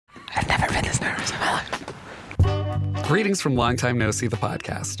stories of my life. Greetings from Long Time No See, the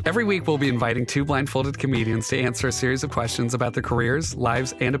podcast. Every week, we'll be inviting two blindfolded comedians to answer a series of questions about their careers,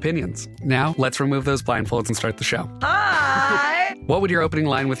 lives, and opinions. Now, let's remove those blindfolds and start the show. Hi! What would your opening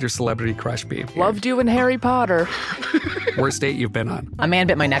line with your celebrity crush be? Loved you in Harry Potter. Worst date you've been on? A man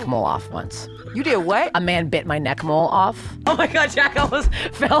bit my neck mole off once. You did what? A man bit my neck mole off. Oh my God, Jack almost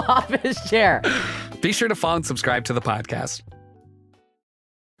fell off his chair. Be sure to follow and subscribe to the podcast.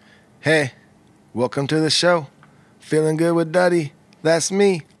 Hey, welcome to the show. Feeling good with Duddy. That's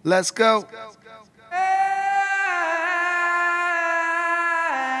me. Let's go.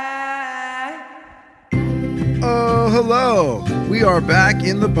 Oh, hello. We are back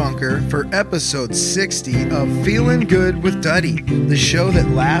in the bunker for episode 60 of Feeling Good with Duddy, the show that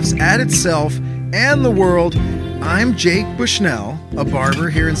laughs at itself and the world. I'm Jake Bushnell, a barber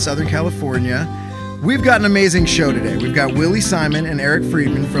here in Southern California. We've got an amazing show today. We've got Willie Simon and Eric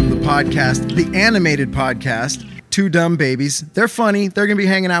Friedman from the podcast, the animated podcast, Two Dumb Babies. They're funny. They're going to be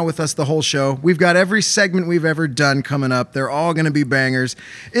hanging out with us the whole show. We've got every segment we've ever done coming up. They're all going to be bangers.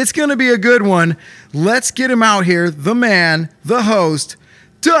 It's going to be a good one. Let's get him out here. The man, the host,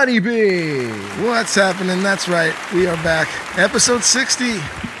 Duddy B. What's happening? That's right. We are back. Episode 60.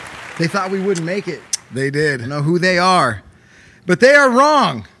 They thought we wouldn't make it. They did. I don't know who they are, but they are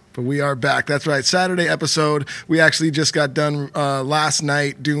wrong. But we are back. That's right. Saturday episode. We actually just got done last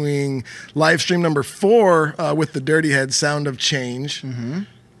night doing live stream number 4 with the Dirty Head Sound of Change. Mm-hmm.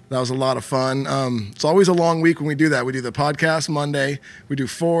 That was a lot of fun. It's always a long week when we do that. We do the podcast Monday. We do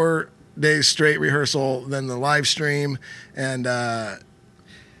 4 days straight rehearsal, then the live stream. And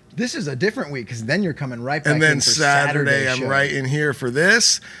this is a different week because then you're coming right back in for And then Saturday I'm show. right in here for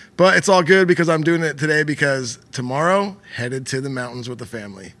this. But it's all good because I'm doing it today because tomorrow, headed to the mountains with the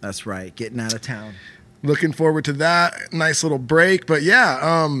family. That's right. Getting out of town. Looking forward to that. Nice little break. But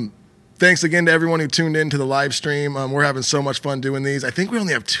yeah, thanks again to everyone who tuned in to the live stream. We're having so much fun doing these. I think we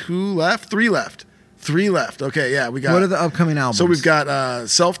only have 3 left. Okay, yeah, we got. What are the upcoming albums? So we've got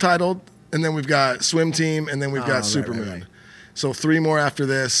self-titled, and then we've got Swim Team, and then we've got Supermoon. Right. So 3 more after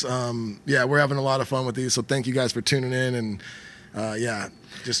this. Yeah, we're having a lot of fun with these. So thank you guys for tuning in, and yeah,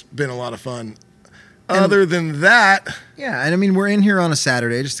 just been a lot of fun. Other than that, Yeah, and I mean, we're in here on a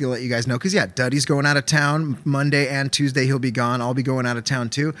Saturday just to let you guys know, because, yeah, Duddy's going out of town. Monday and Tuesday he'll be gone. I'll be going out of town,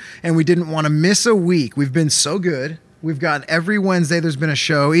 too. And we didn't want to miss a week. We've been so good. We've got every Wednesday there's been a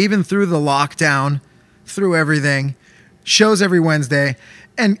show, even through the lockdown, through everything. Shows every Wednesday.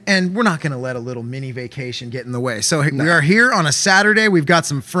 And we're not going to let a little mini vacation get in the way. So we are here on a Saturday. We've got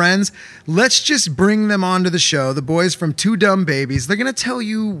some friends. Let's just bring them onto the show. The boys from Two Dumb Babies. They're going to tell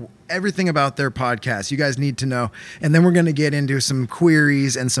you everything about their podcast. You guys need to know. And then we're going to get into some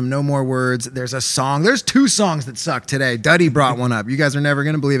queries and some no more words. There's a song. There's 2 songs that suck today. Duddy brought one up. You guys are never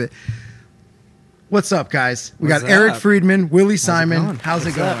going to believe it. What's up, guys? We got Eric Friedman, Willie Simon. How's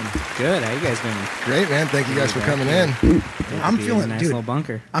it going? Good. How you guys doing? great, man. Thank you guys for coming in. I'm Be feeling, a nice dude, little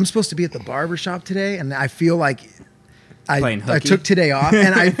bunker. I'm supposed to be at the barber shop today, and I feel like Playing I hooky? took today off,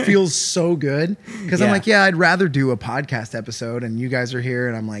 and I feel so good because I'm Yeah. like, yeah, I'd rather do a podcast episode, and you guys are here,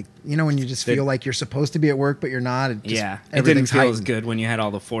 and I'm like, you know, when you just feel like you're supposed to be at work, but you're not. It just, Yeah, it didn't everything's feel as heightened. good when you had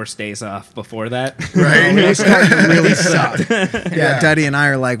all the forced days off before that. Right. It started to really suck. Yeah, Duddy and I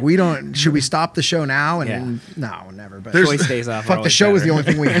are like, should we stop the show now? And no, never. But Choice days off. are fuck, the always show was the better.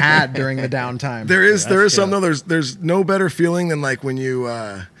 only thing we had during the downtime. There is some chill. though. There's no better feeling than like when you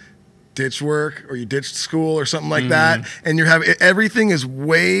ditch work or you ditched school or something like that, and you're having everything is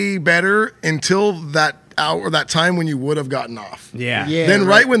way better until that hour, that time when you would have gotten off. Yeah. Then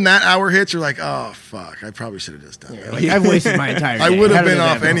right when that hour hits, you're like, oh fuck, I probably should have just done that. Like, I've wasted my entire day. I would How have did been that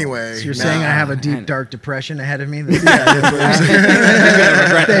off happen? anyway. So you're saying I have a deep, man. dark depression ahead of me? regret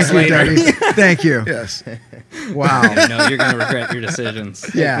Thank this you, later. Duddy. Thank you. Yes. Wow. No, you're gonna regret your decisions.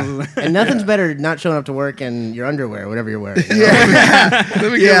 Yeah. And nothing's better than not showing up to work in your underwear, whatever you're wearing. Let me get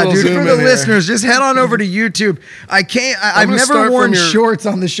a Yeah, little dude. zoom For in the here. listeners, just head on over to YouTube. I've gonna never start worn from your- shorts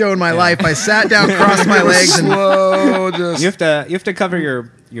on the show in my life. I sat down, crossed my legs, and Slow, just You have to cover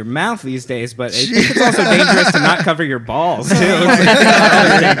your mouth these days, but I think it's also dangerous to not cover your balls too.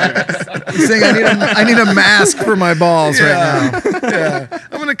 saying I need a mask for my balls right now. yeah.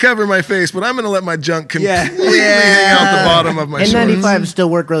 I'm gonna cover my face, but I'm gonna let my junk completely Yeah. hang out the bottom of my shorts. N95s still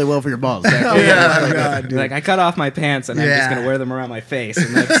work really well for your balls. Yeah, God, dude. Like I cut off my pants and I'm Yeah. just gonna wear them around my face,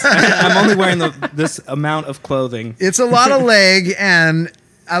 and I'm only wearing this amount of clothing. It's a lot of leg, and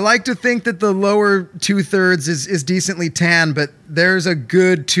I like to think that the lower 2/3 is decently tan, but there's a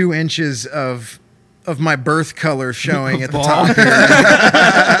good 2 inches of of my birth color showing at the top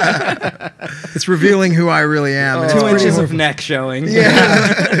here. It's revealing who I really am. It's 2 pretty inches of horrible. neck showing.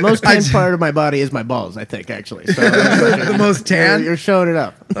 Yeah. The most tan part of my body is my balls, I think, actually. So The most tan? You're showing it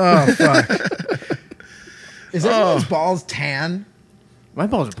up. Oh, fuck. Is everyone's balls tan? My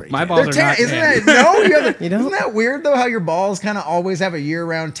balls are pretty My tan. balls They're are tan. not Isn't tan. that no? You have You know? Isn't that weird though? How your balls kind of always have a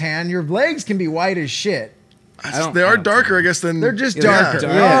year-round tan. Your legs can be white as shit. They are darker, I guess, than They're just yeah. darker.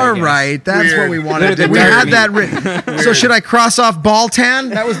 Yeah, All I guess. right, that's Weird. what we wanted. They're the We dark had meat. that written. So should I cross off ball tan?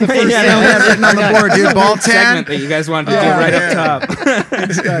 That was the first Yeah, thing that we had written on the board, dude. Ball Segment tan. that you guys wanted to do right up top.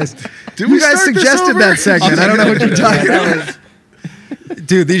 Guys, Did you we guys start this suggested over? that segment. I don't know what you're talking That about. was-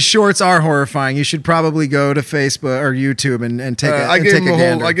 Dude, these shorts are horrifying. You should probably go to Facebook or YouTube and take a I and gave take him a a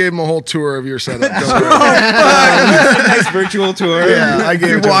gander. whole. I gave him a whole tour of your setup. Don't worry. Nice virtual tour. Yeah, I gave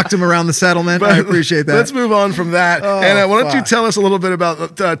You it to him. walked him around the settlement. I appreciate that. Let's move on from that. And why don't you fuck. tell us a little bit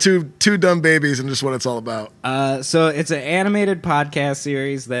about two dumb babies and just what it's all about? So it's an animated podcast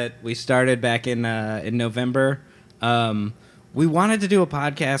series that we started back in November. We wanted to do a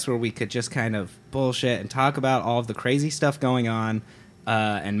podcast where we could just kind of bullshit and talk about all of the crazy stuff going on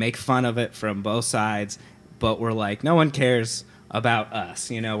and make fun of it from both sides. But we're like, no one cares about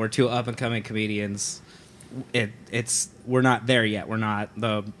us. You know, we're two up and coming comedians. We're not there yet. We're not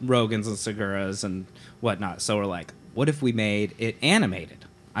the Rogans and Seguras and whatnot. So we're like, what if we made it animated?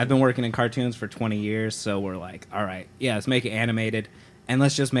 I've been working in cartoons for 20 years, so we're like, all right, yeah, let's make it animated, and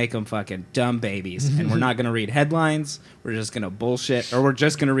let's just make them fucking dumb babies. And we're not going to read headlines. We're just going to bullshit. Or we're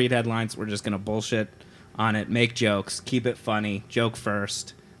just going to read headlines. We're just going to bullshit on it, make jokes, keep it funny, joke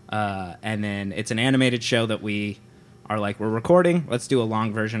first. And then it's an animated show that we are like, we're recording. Let's do a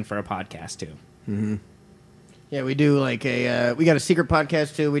long version for a podcast, too. Yeah, we do like we got a secret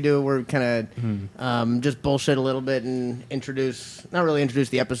podcast too. We're kind of just bullshit a little bit and not really introduce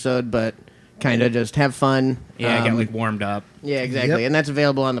the episode, but kind of just have fun. Yeah, get like warmed up. Yeah, exactly. Yep. And that's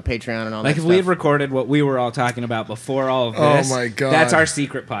available on the Patreon and all Like that if stuff. we had recorded what we were all talking about before all of Oh this, my God. that's our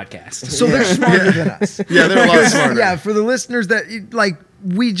secret podcast. So they're smarter than us. Yeah, they're a lot smarter. Yeah, for the listeners that like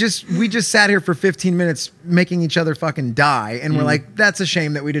we just sat here for 15 minutes making each other fucking die, and we're like, that's a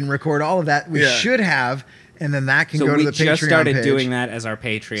shame that we didn't record all of that. We Yeah. should have, and then that can So go to we the Patreon just started page. doing that as our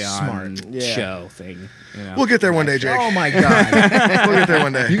Patreon Smart. Yeah. show thing. You know? We'll get there one day, Jake. Oh my god, We'll get there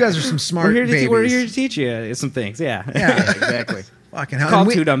one day. you guys are some smart we're here to babies. we're here to teach you some things. Yeah, Yeah, exactly. fucking hell. called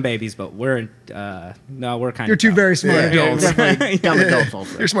And Two Dumb Babies, but we're no, we're kind You're of two dumb. very smart Yeah. adults. Definitely dumb adults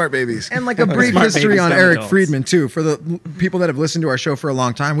also. You're smart babies. And like a brief Smart history babies, on dumb Eric adults. Friedman too. For the people that have listened to our show for a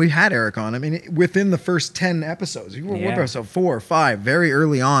long time, we had Eric on. I mean, within the first 10 episodes, we were Yeah. episode 4 or 5, very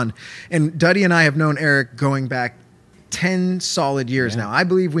early on. And Duddy and I have known Eric going back 10 solid years now. I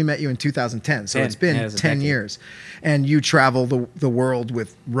believe we met you in 2010, so 10. it's been Yeah, it was a 10 decade. years. And you travel the world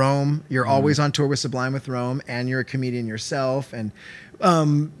with Rome. You're Mm-hmm. always on tour with Sublime with Rome, and you're a comedian yourself. And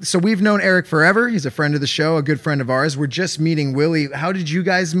so we've known Eric forever. He's a friend of the show, a good friend of ours. We're just meeting Willie. How did you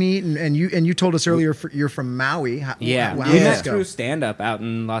guys meet? And you told us earlier you're from Maui. How we did met this go? through stand up out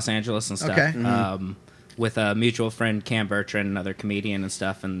in Los Angeles and stuff. Okay. With a mutual friend, Cam Bertrand, another comedian and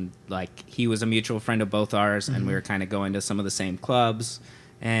stuff, and like he was a mutual friend of both ours, and we were kind of going to some of the same clubs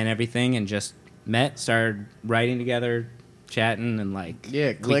and everything, and just met, started writing together, chatting, and like Yeah,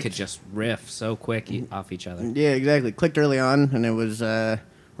 we clicked. could just riff so quick off each other. Yeah, exactly. Clicked early on, and it was we're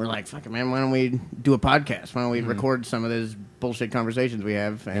like, fuck it, man. Why don't we do a podcast? Why don't we record some of those bullshit conversations we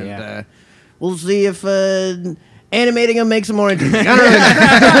have, and Yeah. we'll see if animating them makes them more interesting. I don't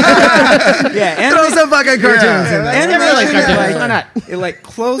know. Yeah, Throw some fucking cartoons in there. Everyone likes Animation, cartoons. like, Why not? it like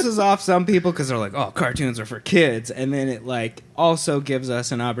closes off some people because they're like, oh, cartoons are for kids, and then it like also gives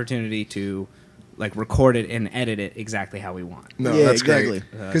us an opportunity to like record it and edit it exactly how we want. No, Yeah, that's exactly.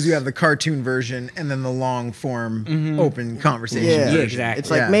 great. Because you have the cartoon version and then the long form open conversation. Yeah. version. exactly.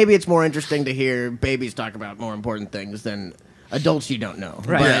 It's like Yeah. maybe it's more interesting to hear babies talk about more important things than adults you don't know.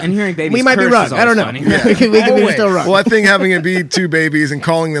 Right, But and hearing babies we might be curse wrong. is I don't know. always funny. we can be Always. still wrong. Well, I think having it be two babies and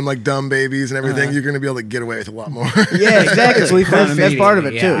calling them like dumb babies and everything, you're going to be able to get away with a lot more. Yeah, exactly. We found That's part of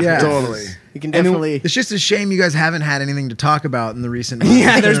it immediately, too. yeah. Totally. You can definitely. It's just a shame you guys haven't had anything to talk about in the recent months.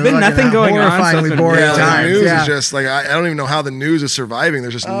 Yeah, there's been Fucking nothing going on, so it's horrifyingly been boring really Yeah, the times. news Yeah. is just like, I don't even know how the news is surviving.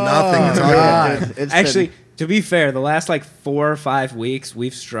 There's just nothing to talk God. about. It's Actually, to be fair, the last like 4 or 5 weeks,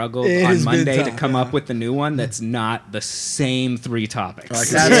 we've struggled It has on been Monday to tough, come yeah. up with the new one that's not the same 3 topics. I can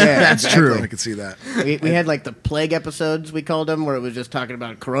see That's, that. that's true. I can see that. we had like the plague episodes, we called them, where it was just talking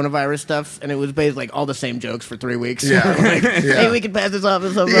about coronavirus stuff, and it was basically like all the same jokes for 3 weeks. Yeah. Like, Yeah. hey, we can pass this off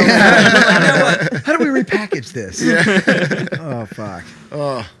as something. How do we repackage this? Oh, fuck.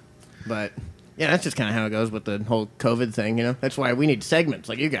 Oh, But Yeah, that's just kind of how it goes with the whole COVID thing, you know? That's why we need segments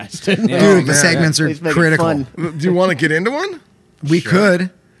like you guys did. Dude, man. the segments are Please make it critical. fun. Do you want to get into one? We could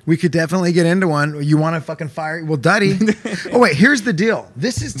definitely get into one. You want to fucking fire? Well, Duddy. Oh wait, here's the deal.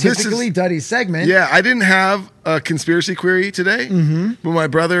 This is typically Duddy's segment. Yeah, I didn't have a conspiracy query today, but my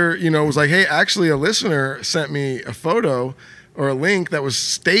brother, was like, hey, actually a listener sent me a photo or a link that was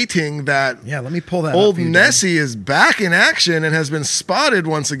stating that Yeah, let me pull that up old for you, dude. Nessie is back in action and has been spotted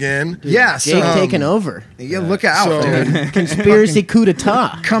once again. Yeah, Jake so taking over. yeah, look out, So- dude. Conspiracy coup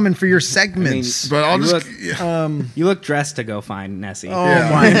d'etat. Coming for your segments. But I'll You just... look- yeah. You look dressed to go find Nessie. Oh Yeah.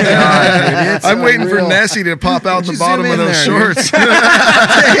 my god, dude, it's I'm waiting for unreal. Nessie to pop out the you bottom zoom of in those there, dude? shorts.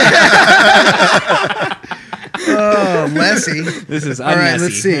 Oh, Lessie. This is All right,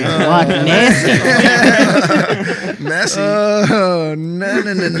 un-Nessie. let's see. Loch nasty. Nessie. Oh,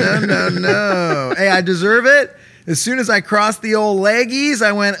 no. Hey, I deserve it. As soon as I crossed the old leggies,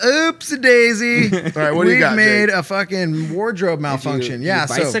 I went, oops, daisy. All right, what do you got, made Jake? a fucking wardrobe malfunction. You so.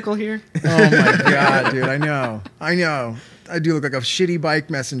 bicycle here? Oh my god, dude! I know. I do look like a shitty bike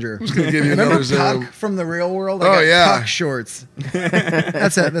messenger. Just gonna give you Remember another zoom. Puck from the Real World? Oh, got yeah. Puck shorts.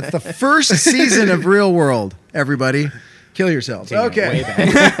 That's the first season of Real World. Everybody, kill yourselves. Taking it way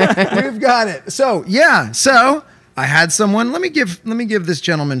Okay, back. we've got it. So yeah, I had someone. Let me give this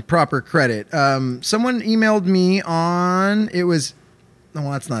gentleman proper credit. Someone emailed me on. It was. No,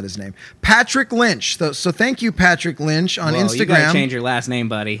 well, that's not his name. Patrick Lynch. So thank you, Patrick Lynch, on Whoa, Instagram. You gotta change your last name,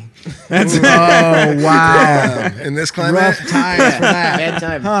 buddy. Oh wow. In this climate, Rough times for that. Bad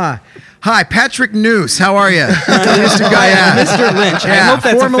time. Huh. Hi, Patrick Noose. How are you? Mr. Guy, Mr. Lynch. I Yeah, hope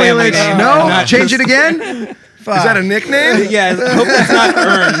that's a formerly family Lynch. name. No, not change just- it again. is that a nickname? Yeah, I hope that's not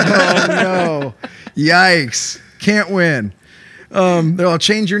earned. Oh no! Yikes! Can't win. I'll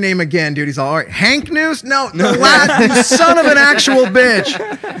change your name again, dude. He's all right. Hank Noose? No, the last, you son of an actual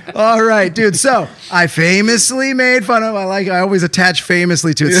bitch. All right, dude. So I famously made fun of. I always attach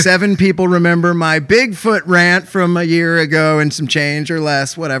famously to it. 7 people remember my Bigfoot rant from a year ago and some change or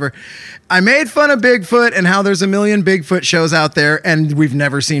less, whatever. I made fun of Bigfoot and how there's a million Bigfoot shows out there, and we've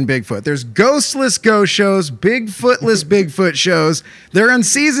never seen Bigfoot. There's ghostless ghost shows, Bigfootless Bigfoot shows. They're on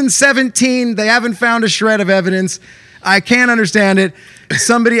season 17. They haven't found a shred of evidence. I can't understand it.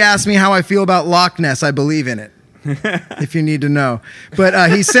 Somebody asked me how I feel about Loch Ness. I believe in it, if you need to know.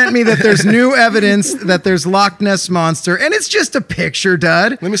 But he sent me that there's new evidence that there's Loch Ness Monster, and it's just a picture,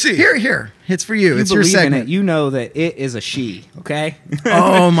 Dud. Let me see. Here. It's for you. You It's your believe in segment. it. You know that it is a she, okay?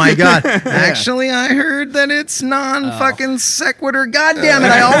 Oh my god! Actually, I heard that it's non-fucking sequitur. God damn it!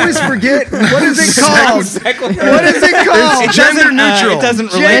 I always forget. What is it called? What is it called? It's gender neutral. It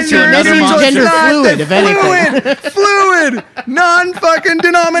doesn't relate to Gender another neutral, monster. gender fluid, if anything. Fluid, non-fucking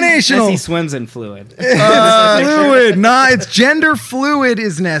denominational. Nessie swims in fluid. Fluid, nah, it's gender fluid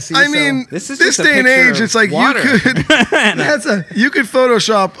is Nessie. I so mean, This this, is just a day and picture age, of it's like water. that's a you could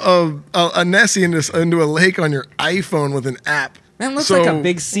Photoshop a Nessie into a lake on your iPhone with an app. That looks So- like a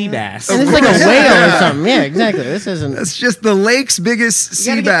big sea bass. And it's like a whale or something. Yeah, exactly. This isn't. that's just the lake's biggest You sea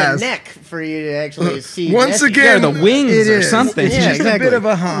gotta get bass. the neck for you to actually see. Once Nessie. again- Yeah, the wings It or is. something. It's Yeah, just exactly. a bit of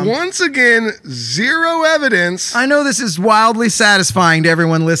a hump. Once again, zero evidence. I know this is wildly satisfying to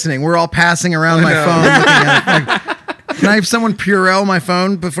everyone listening. We're all passing around my know. phone looking at it. Like, can I have someone Purell my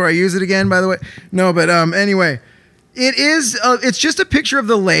phone before I use it again, by the way? No, but anyway. It is. It's just a picture of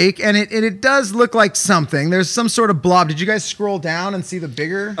the lake, and it does look like something. There's some sort of blob. Did you guys scroll down and see the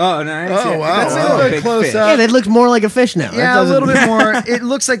bigger? Oh, nice. Oh, wow. That's wow. a little bit Big close fish. up. Yeah, that looks more like a fish now. That Yeah, a doesn't- little bit more. It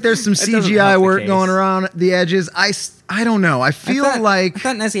looks like there's some doesn't CGI help the work case. going around the edges. I don't know. I feel I like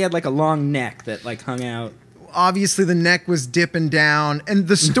thought Nessie had like a long neck that like hung out. obviously the neck was dipping down. And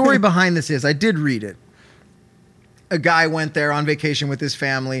the story behind this is, I did read it. A guy went there on vacation with his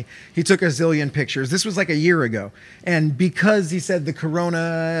family. He took a zillion pictures. This was like a year ago. And because he said the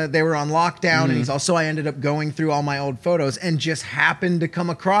corona, they were on lockdown, and he's also, I ended up going through all my old photos and just happened to come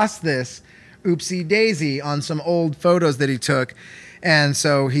across this oopsie daisy on some old photos that he took. And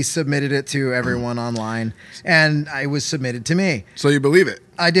so he submitted it to everyone online, and it was submitted to me. So you believe it?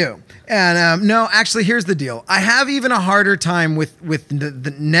 I do. And no, actually, here's the deal. I have even a harder time with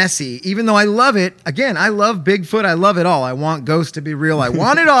the Nessie, even though I love it. Again, I love Bigfoot. I love it all. I want ghosts to be real. I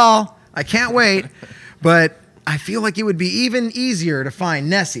want it all. I can't wait. But I feel like it would be even easier to find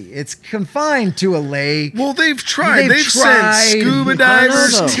Nessie. It's confined to a lake. Well, they've tried. They've They've tried. sent scuba I know,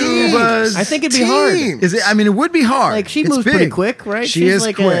 divers, though. tubas. I think it'd be hard. teams. Is it? I mean, it would be hard. Like she It's moves pretty big. quick, right? She She's is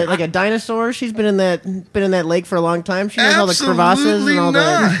like quick. a dinosaur. She's been in that lake for a long time. She knows all the crevasses Absolutely and all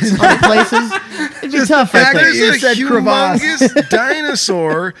not. the places. It'd be tough. I fact think. that you There's a said crevasse. humongous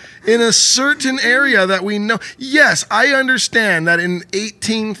dinosaur in a certain area that we know. Yes, I understand that in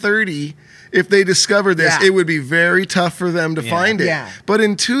 1830 if they discovered this, Yeah. it would be very tough for them to find it. Yeah. But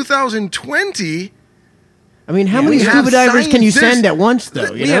in 2020, I mean, how We many have scuba divers can you science- send at once, though?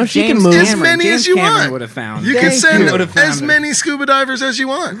 You We know, have she can James move. As Cameron. many James as you Cameron want. would have found. you can Thank send you. Would've found as it. many scuba divers as you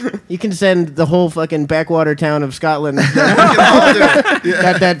want. You can send the whole fucking backwater town of Scotland You can all do it.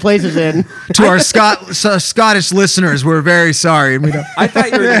 Yeah. that place is in. To our Scottish listeners, we're very sorry. And we don't. I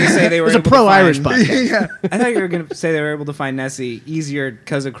thought you were going to say they were It's a able to pro-Irish find- podcast. Yeah. I thought you were going to say they were able to find Nessie easier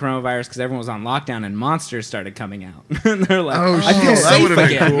because of coronavirus because everyone was on lockdown and monsters started coming out. And they're like, Oh, I feel shit. That safe would have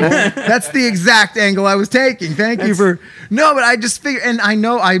been again. cool. That's the exact angle I was taking. Thank you for no, but I just figured, and I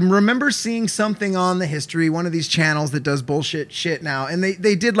know I remember seeing something on the History, one of these channels that does bullshit shit now, and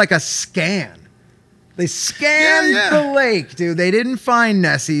they did like a scan. They scanned Yeah. the lake, dude. They didn't find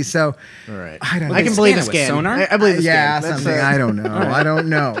Nessie, so Right. I don't. I know. can believe the scan it with scan. sonar? I believe the scan. Yeah, That's, something. I don't know. I don't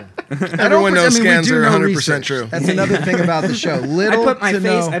know. Everyone knows we scans do are know 100% research. true. That's another thing about the show. I Little put my to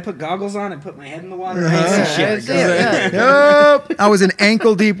face, know. I put goggles on, I put my head in the water. I didn't see shit. Yeah, yeah. Nope. I was in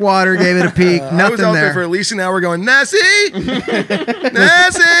ankle deep water. Gave it a peek. I Nothing was out there for at least an hour going, Nessie!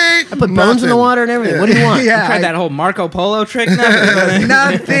 Nessie! I Put bones in the water and everything. What do you want? Yeah, Tried I- that whole Marco Polo trick. Nothing.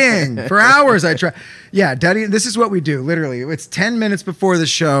 Nothing. For hours I try. Yeah, Duddy, this is what we do. Literally, it's 10 minutes before the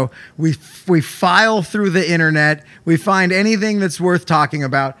show. We file through the internet. We find anything that's worth talking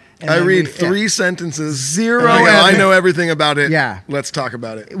about. And I then read we, three sentences. Zero and I go, I evidence. know everything about it. Yeah. Let's talk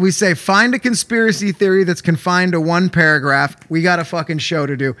about it. We say find a conspiracy theory that's confined to one paragraph. We got a fucking show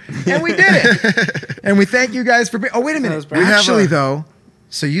to do, and we did it. And we thank you guys for. Oh, wait a minute. We have Actually, a- though.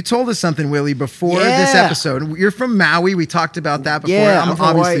 So you told us something, Willie, before this Yeah. episode. You're from Maui. We talked about that before. Yeah, I'm from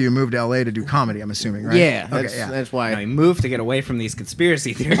Obviously, Hawaii. you moved to LA to do comedy. I'm assuming, right? Yeah, Okay. that's, Yeah. that's I why. moved to get away from these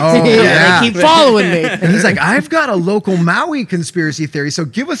conspiracy theories. Oh, Yeah, yeah. they keep following me. And he's like, I've got a local Maui conspiracy theory. So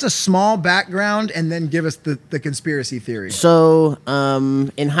give us a small background and then give us the conspiracy theory. So,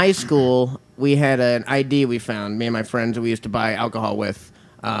 in high school, we had an ID we found, me and my friends that we used to buy alcohol with.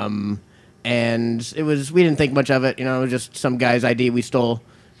 And it was, we didn't think much of it, you know, it was just some guy's ID we stole.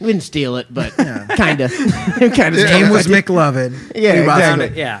 We didn't steal it, but kind of. His name was McLovin. Yeah, We bought exactly.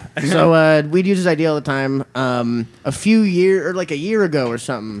 some- Yeah. So we'd use his ID all the time. A year ago or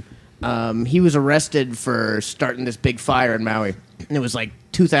something, he was arrested for starting this big fire in Maui. And it was like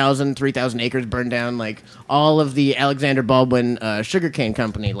 2,000, 3,000 acres burned down, like all of the Alexander Baldwin sugarcane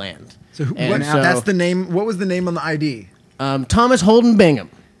company land. So And that's the name. What was the name on the ID? Thomas Holden Bingham.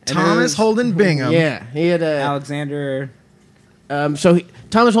 Thomas Holden Bingham. Yeah, he had a. Alexander.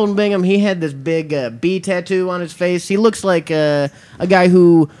 Thomas Holden Bingham, he had this big bee tattoo on his face. He looks like a guy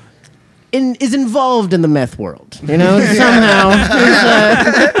who is involved in the meth world. You know, somehow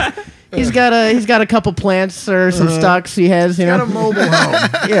he's got a couple plants or some stocks he has. You know, Got a mobile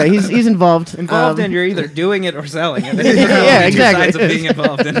home. yeah, he's involved. Involved in, you're either doing it or selling it. Yeah, Two sides exactly. of being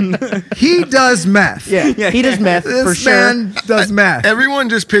involved in. He does meth. Yeah, he does meth This for sure. man does meth. Everyone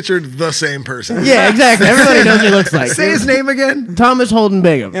just pictured the same person. Yeah, exactly. Everybody knows what he looks like. Say his name again. Thomas Holden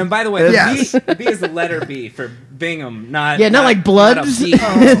Bingham. And by the way, the Yes. B is the letter B for Bingham, not Yeah, not like Bloods. Not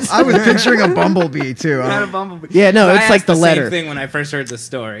a bee. I was picturing a bumblebee too. Not a bumblebee. Yeah, no, So I it's like asked the letter. Same thing when I first heard the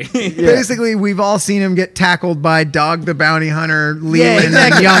story. Basically, we've all seen him get tackled by Dog the Bounty Hunter, Leland, Yeah,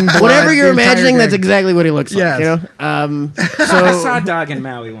 exactly. and Youngblood. Whatever you're the entire imagining, that's gang. exactly what he looks like. Yes. You know. I So saw a dog in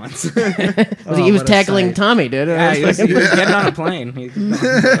Maui once. he Oh, was what a tackling sight. Tommy, dude. Yeah, he was getting on a plane.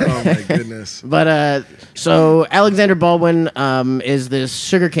 Oh my goodness. But so Alexander Baldwin is this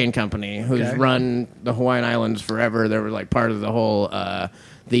sugarcane company who's Okay. run the Hawaiian Islands forever. They were like part of the whole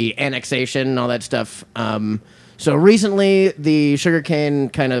the annexation and all that stuff. So recently, the sugarcane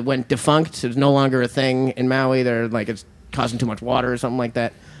kind of went defunct. It's no longer a thing in Maui. They're like it's costing too much water or something like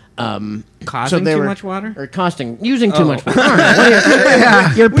that. Causing they too were- much water? Or costing, using too Oh. much water. All right, what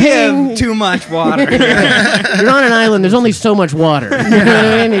are you're We paying. have too much water. You're on an island. There's only so much water. You know what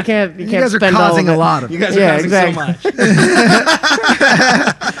I mean? You can't. You You can't guys are spend all causing of a it. lot of You it. guys are Yeah, causing exactly. so much.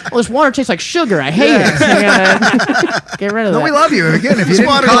 Well, this water tastes like sugar. I hate it. You gotta get rid of No, that. we love you. Again, if you This didn't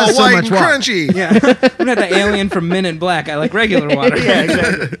water's all cause so white much and water. crunchy. Yeah. I'm not the alien from Men in Black. I like regular water. Yeah,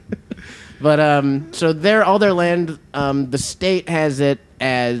 exactly. But so all their land, the state has it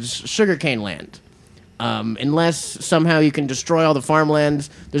as sugarcane land. Unless somehow you can destroy all the farmlands,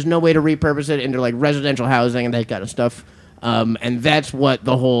 there's no way to repurpose it into like residential housing and that kind of stuff. And that's what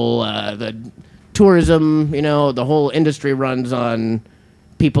the whole the tourism, you know, the whole industry runs on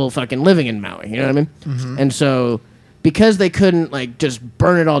people fucking living in Maui. You know what I mean? And so because they couldn't like just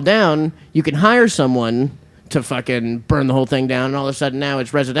burn it all down, you can hire someone to fucking burn the whole thing down, and all of a sudden now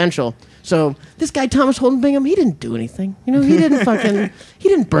it's residential. So this guy Thomas Holden Bingham, he didn't do anything. You know, he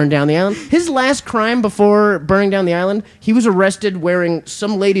didn't burn down the island. His last crime before burning down the island, he was arrested wearing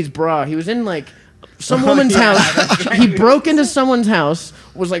some lady's bra. He was in like some woman's house. He broke into someone's house.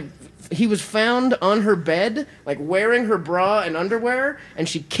 He was found on her bed, like wearing her bra and underwear, and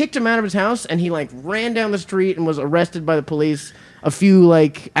she kicked him out of his house, and he like ran down the street and was arrested by the police a few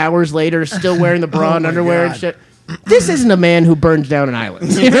like hours later, still wearing the bra and underwear and shit. This isn't a man who burns down an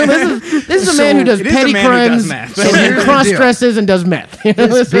island. You know, this is a man who does petty crimes, and cross dresses and does meth. You know,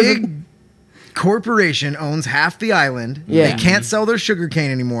 This big corporation owns half the island. Yeah. They can't sell their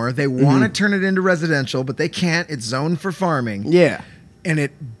sugarcane anymore. They want to turn it into residential, but they can't. It's zoned for farming. Yeah. And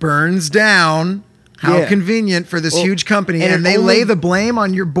it burns down. How Yeah. convenient for this huge company. and And it they only- lay the blame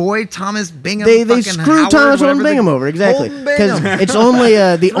on your boy Thomas Bingham. They fucking screw Howard, Thomas Holden whatever Bingham the- over, exactly, Holden because Bingham. it's only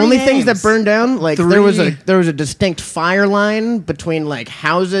the only things that names. burned down. Like Three. there was a distinct fire line between like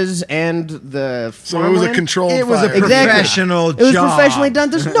houses and the So it was a farmland. controlled It was a fire. Exactly. professional It was job. professionally done.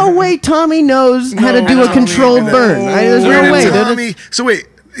 There's no way Tommy knows how to do a Tommy controlled knows. burn. There's Where no did way. dude. Tommy- So wait,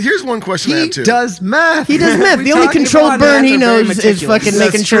 here's one question I He have too. does math. He does meth. The only talk- people controlled on burn meth he are very knows is meticulous. fucking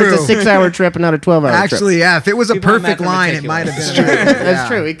making That's sure it's a true. 6-hour trip and not a 12-hour trip. Actually, yeah. If it was a People on perfect meth are line, it might have been. meticulous. That's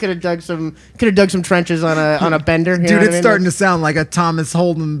true. He could have dug some trenches on a bender. You know Dude, what I it's mean? starting to sound like a Thomas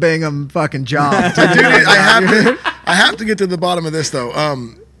Holden Bingham fucking job. Dude, I have to get to the bottom of this though.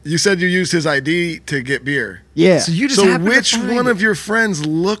 You said you used his ID to get beer. Yeah. So you just So happened to which find one it. of your friends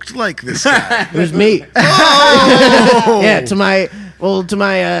looked like this guy? It was me. Yeah, to my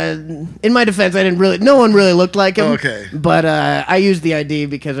in my defense, no one really looked like him. Okay. But I used the ID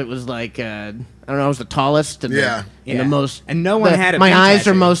because it was like, I don't know, I was the tallest and, Yeah. and Yeah. the most. And no one had a my bee eyes are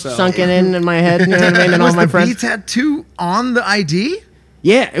tattoo, most so- sunken in my head, you know what I mean? And all Was my the friends. B tattoo on the ID?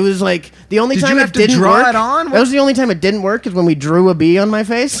 Yeah, it was like the only Did time you it have to didn't draw work. it on? That was the only time it didn't work is when we drew a bee on my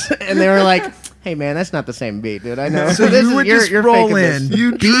face, and they were like, "Hey man, that's not the same bee, dude. I know." So This you is- would you're- just you're roll faking this." in.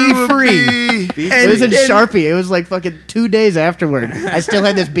 You Drew be a free. bee. It was in Sharpie. It was like fucking 2 days afterward. I still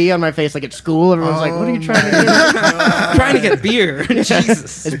had this bee on my face, like at school. Everyone was like, "What are you trying to do?" Trying to get beer.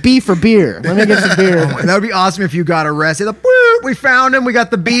 Jesus. It's B for beer. Let me get some beer. That would be awesome if you got arrested. Like, "Woo, we found him. We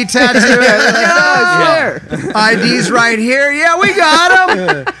got the B tattoo. Yeah. ID's right here. Yeah, we got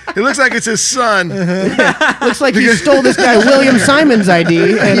him. It looks like it's his son. Looks like he stole this guy William Simon's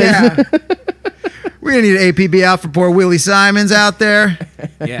ID. And Yeah. We didn't need APB out for poor Willie Simons out there.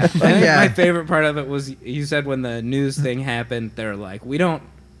 Yeah. I think Yeah. my favorite part of it was you said when the news thing happened, they're like, we don't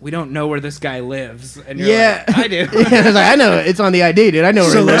know where this guy lives. And you're yeah, like, I do. Yeah, I was like, I know it's on the ID, dude. I know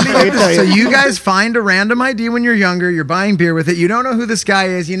where So he lives. let me I get can tell this. So you. you guys find a random ID when you're younger. You're buying beer with it. You don't know who this guy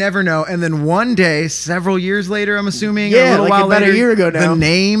is. You never know. And then one day, several years later, I'm assuming, Yeah, a little like while about a later, year ago now. the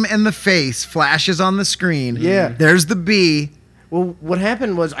name and the face flashes on the screen. Yeah. There's the B. Well, what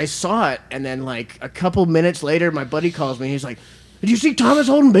happened was I saw it, and then like a couple minutes later, my buddy calls me. He's like, "Did you see Thomas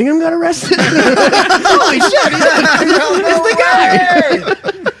Holden Bingham got arrested?" Holy shit! It's the guy.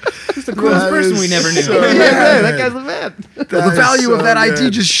 He's the coolest That person is we never knew. so Yeah, good. that guy's the man. Well, the value of that ID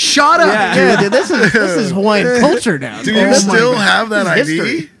just shot up. Yeah, dude, this is Hawaiian culture now. Do dude. you still have that This is ID?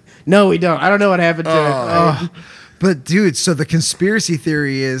 history. No, we don't. I don't know what happened to it. But dude, so the conspiracy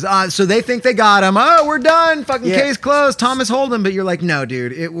theory is, so they think they got him. Oh, we're done. Fucking Yeah. case closed. Thomas Holden. But you're like, no,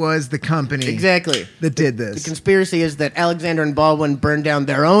 dude, it was the company Exactly. that did The this. conspiracy is that Alexander and Baldwin burned down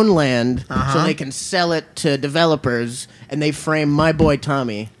their own land Uh-huh. so they can sell it to developers, and they frame my boy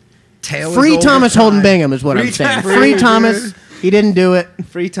Tommy. Tale is Free old Thomas as Holden time. Bingham is what I'm Free saying. Tom- Free Thomas. He didn't do it.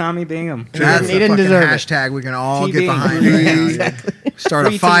 Free Tommy Bingham. That's He the didn't fucking deserve it. hashtag we can all TV. get behind right now. dude. Start a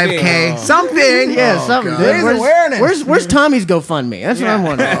Free 5K. TV. Something. Yeah, Oh, something. God. Dude. Raise awareness. Where's Tommy's GoFundMe? That's what I'm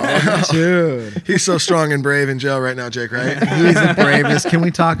wondering. Dude. He's so strong and brave in jail right now, Jake, right? He's the bravest. Can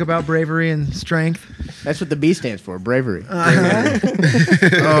we talk about bravery and strength? That's what the B stands for, bravery.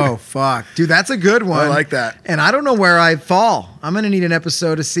 Oh, fuck. Dude, that's a good one. I like that. And I don't know where I fall. I'm going to need an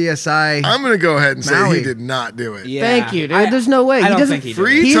episode of CSI. I'm going to go ahead and say Maui. he did not do it. Yeah. Thank you, dude. There's no way. I He don't doesn't- think he did.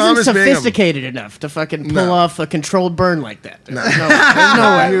 Free He isn't Thomas Bingham. sophisticated enough to fucking pull No. off a controlled burn like that. Dude. There's no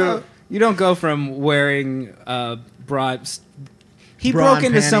way. You don't go from wearing broad. He Bra and broke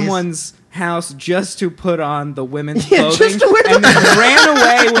into panties. someone's house just to put on the women's Yeah, clothing, just to wear the- and then ran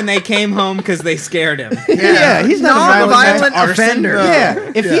away when they came home because they scared him. Yeah, he's not a Non-violent violent offender.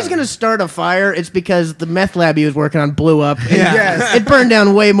 Yeah, if he's gonna start a fire, it's because the meth lab he was working on blew up. Yes. It burned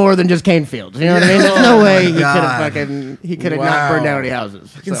down way more than just cane fields. You know what I mean? There's no way he could God. have not Wow. burned down any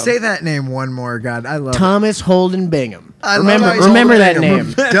houses. You can So. say that name one more, God. I love it. Thomas Holden Bingham. I love how Remember he's remember that Holden name.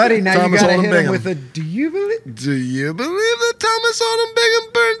 Bingham. Duddy, now Thomas you gotta Holden hit him Bingham. with a, do you believe? Do you believe that Thomas Holden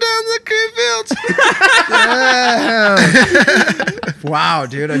Bingham burned down the Fields. Wow,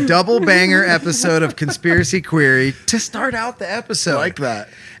 dude. A double banger episode of Conspiracy Query to start out the episode. Like that.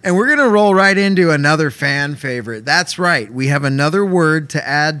 And we're going to roll right into another fan favorite. That's right. We have another word to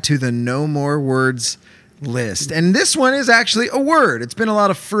add to the No More Words list. And this one is actually a word. It's been a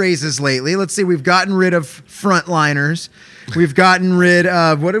lot of phrases lately. Let's see. We've gotten rid of frontliners. We've gotten rid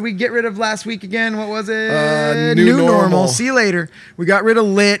of, what did we get rid of last week again? What was it? New normal. See you later. We got rid of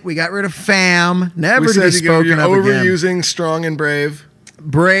lit. We got rid of fam. Never We to be said you're spoken of again. overusing strong and brave.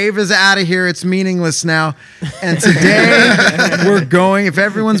 Brave is out of here. It's meaningless now. And today we're going, if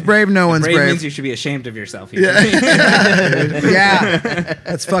everyone's brave, no one's Brave brave. means you should be ashamed of yourself. Yeah,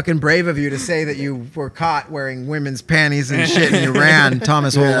 that's fucking brave of you to say that you were caught wearing women's panties and shit and you ran,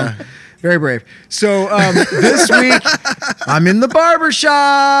 Thomas Hold'em. Very brave. So this week, I'm in the barber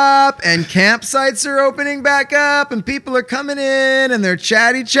shop and campsites are opening back up and people are coming in and they're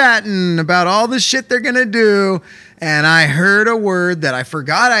chatting about all the shit they're going to do. And I heard a word that I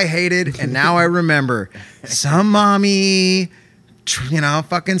forgot I hated and now I remember. Some mommy,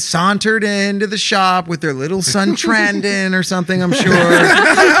 fucking sauntered into the shop with their little son Trandon or something, I'm sure.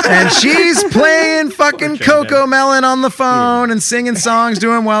 And she's playing fucking Coco Melon on the phone and singing songs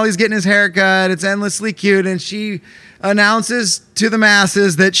to him while he's getting his hair cut. It's endlessly cute. And she announces to the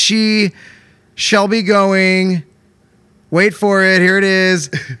masses that she shall be going, wait for it, here it is,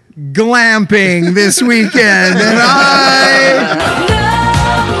 glamping this weekend. And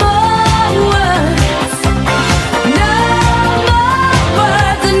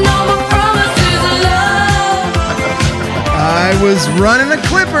I was running a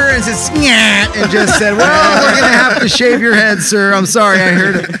clipper and said, "Snat," and just said, well, we're going to have to shave your head, sir. I'm sorry. I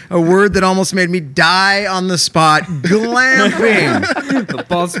heard a word that almost made me die on the spot. Glamping. The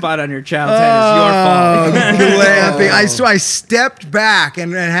bald spot on your child's head is your fault. Glamping. I stepped back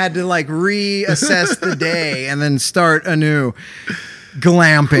and had to like reassess the day and then start anew.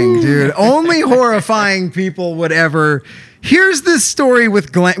 Glamping, dude. Only horrifying people would ever. Here's this story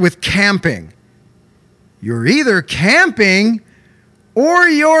with camping. You're either camping or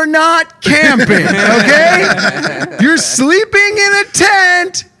you're not camping, okay? You're sleeping in a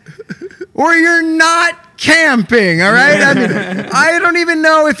tent or you're not camping, all right? I mean, I don't even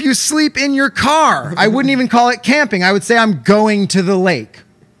know if you sleep in your car. I wouldn't even call it camping. I would say I'm going to the lake.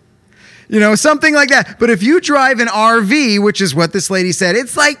 Something like that. But if you drive an RV, which is what this lady said,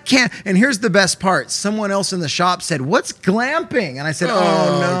 it's like camp. And here's the best part. Someone else in the shop said, "What's glamping?" And I said, "Oh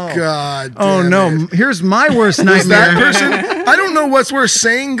no, God! Oh damn no! it. Here's my worst Was nightmare." that person? I don't know what's worse,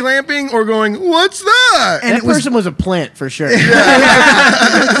 saying glamping or going, "What's that?" And That person was a plant for sure.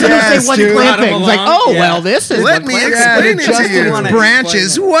 Yes, Say what's dude. glamping? It's like, oh, Yeah. well, this is Let what me glamping explain is. it to you. wanna branches.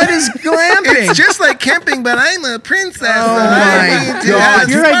 explain What is glamping? It's just like camping, but I'm a princess. Oh I my need to God. have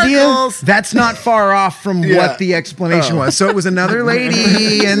Your idea- sparkles. That's not far off from Yeah. what the explanation was. So it was another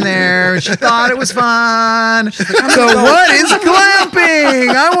lady in there. She thought it was fun. So what is glamping?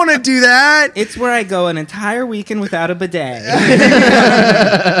 I want to do that. It's where I go an entire weekend without a bidet.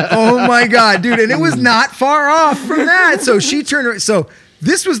 Oh my God, dude. And it was not far off from that. So she turned around. So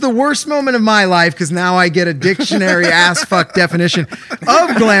this was the worst moment of my life because now I get a dictionary ass fuck definition of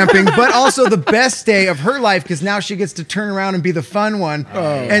glamping, but also the best day of her life because now she gets to turn around and be the fun one.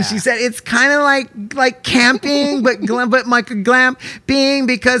 And she said it's kind of like camping, but like glamping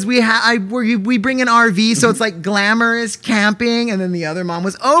because we bring an RV, so it's like glamorous camping. And then the other mom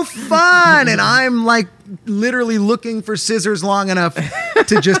was, oh, fun, and I'm like literally looking for scissors long enough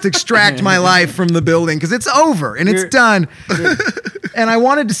to just extract my life from the building because it's over and it's done. And I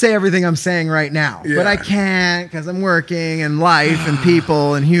wanted to say everything I'm saying right now, but I can't because I'm working and life and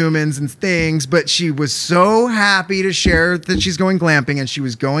people and humans and things. But she was so happy to share that she's going glamping, and she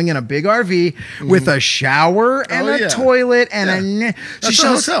was going in a big RV with a shower and Oh, a yeah. toilet and That's a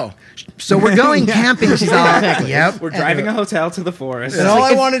hotel. So we're going camping. She's all, Exactly. yep. We're driving a hotel to the forest. And all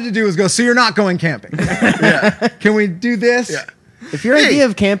I wanted to do was go, so you're not going camping. Can we do this? Yeah. If your idea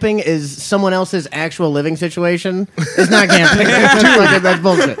of camping is someone else's actual living situation, it's not camping. That's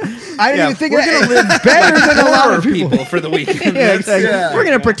bullshit. I didn't even think we're going to live Like better than a lot horror of people. for the weekend. Yeah, exactly. Yeah. We're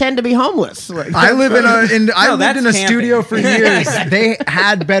gonna pretend to be homeless. Like, I live I lived that's in a camping. studio for years. They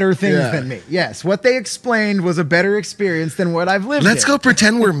had better things Yeah. than me. Yes, what they explained was a better experience than what I've lived. Let's in. go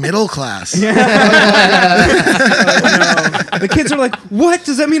pretend we're middle class. The kids are like, what?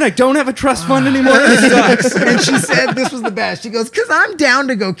 Does that mean I don't have a trust fund anymore? This sucks. And she said this was the best. She goes, because I'm down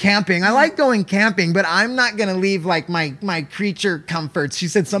to go camping. I like going camping, but I'm not going to leave like my creature comforts. She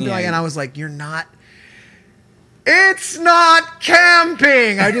said something Yeah. like, and I was like, you're not. It's not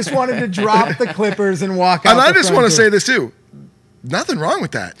camping. I just wanted to drop the clippers and walk out. And I the just front want to door. say this too. nothing wrong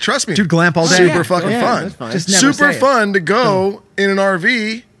with that. Trust me. Dude, glamp all day. Super Yeah. fucking Yeah, fun. that's fine. Just never Super say it. fun to go in an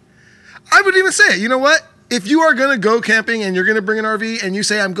RV. I would even say it. You know what? If you are going to go camping and you're going to bring an RV and you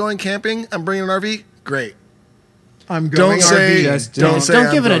say, I'm going camping, I'm bringing an RV, great. I'm going Don't say, RV. Just don't say Don't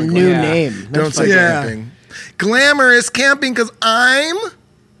I'm give it a going new Yeah. name. Don't That's say fine. Yeah. camping. Glamorous camping because I'm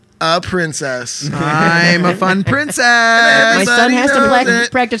a princess. I'm a fun princess. My son has to knows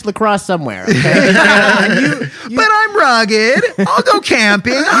it. practice lacrosse somewhere. Okay? But I'm rugged. I'll go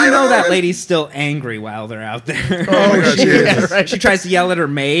camping. You know that lady's still angry while they're out there. Oh my God, she is. right. She tries to yell at her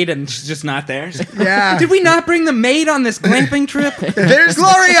maid, and she's just not there. She's like, Yeah. Did we not bring the maid on this glamping trip? There's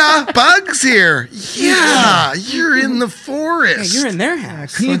Gloria. Bugs here. Yeah, you're in the Yeah, forest. you're in their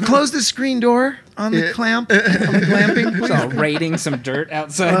house. Can you close the screen door on the clamp? On the glamping, please? All raiding some dirt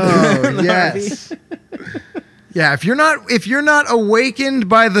outside. Oh, the yes. Yeah, if you're not awakened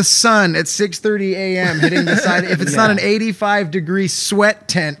by the sun at 6:30 a.m. hitting the side, if it's not an 85-degree sweat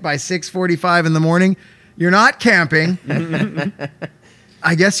tent by 6:45 in the morning, you're not camping.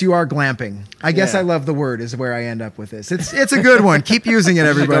 I guess you are glamping. I guess I love the word is where I end up with this. It's a good one. Keep using it,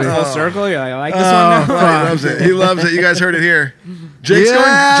 everybody. Full circle. Yeah, I like this Oh, one. Oh, he loves it. He loves it. You guys heard it here. Jake's Yeah,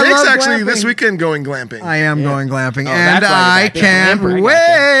 I Jake's love actually this glamping. weekend going glamping. I am going glamping, Oh, and that's why I you're back. can't Yeah,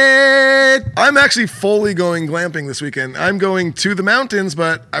 wait. I'm actually fully going glamping this weekend. I'm going to the mountains,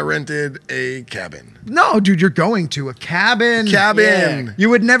 but I rented a cabin. No, dude, you're going to a cabin. Cabin. You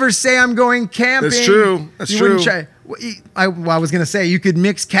would never say I'm going camping. That's true. That's You wouldn't true. try- I was going to say you could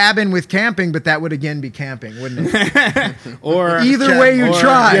mix cabin with camping, but that would again be camping, wouldn't it? Or Either way you or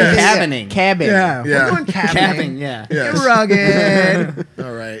try. cabining. Cabin. Yeah. Yeah. We're going cabining. Cabin, yeah. Yes. You're rugged.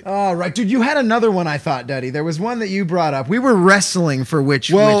 All right. All right, dude. You had another one, I thought, Duddy. There was one that you brought up. We were wrestling for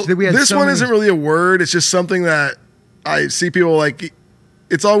which. Well, which we had this so one many- isn't really a word. It's just something that I see people like.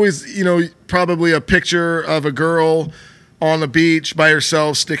 It's always, probably a picture of a girl on the beach by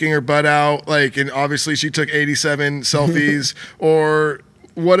herself, sticking her butt out. Like, and obviously she took 87 selfies or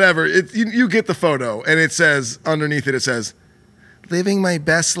whatever. You get the photo, and it says underneath it says, "Living my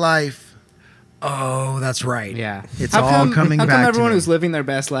best life." Oh, that's right. Yeah. It's all coming how back come to everyone me. who's living their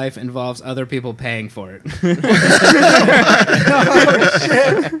best life involves other people paying for it?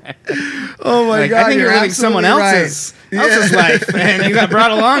 Oh my Like, god! I think you're living someone else's life, and you got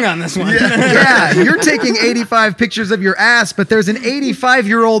brought along on this one. Yeah, you're taking 85 pictures of your ass, but there's an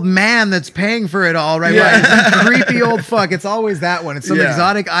 85-year-old man that's paying for it all, right? Yeah. Right? Some creepy old fuck. It's always that one. It's some Yeah.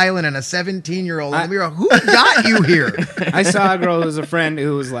 exotic island and a 17-year-old. And we're like, who got you here? I saw a girl who was a friend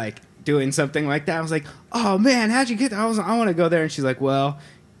who was like doing something like that. I was like, "Oh man, how'd you get that?" I want to go there, and she's like, "Well,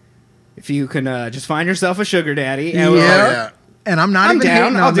 if you can just find yourself a sugar daddy." And we're Yeah. like, Yeah. And I'm not I'm even down.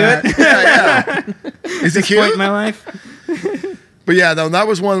 hating I'll on do that. it. Is it This point cute? in my life. But yeah, though that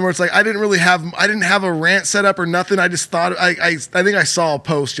was one where it's like I didn't have a rant set up or nothing. I just thought I think I saw a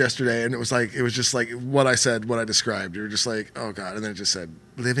post yesterday and it was just like what I said, what I described. You were just like, oh God, and then it just said,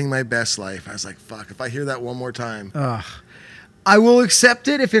 living my best life. I was like, fuck, if I hear that one more time. I will accept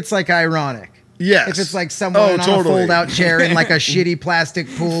it if it's like ironic. Yes. If it's like someone on a fold-out chair in like a shitty plastic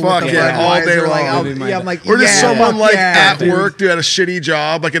pool Fuck with the yeah, all day Budweiser, like, long. I'm like, Or just yeah, someone fuck like yeah, at dude. work, dude, at a shitty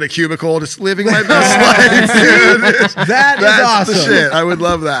job, like in a cubicle, just living my best life, dude. That is That's awesome. the shit. I would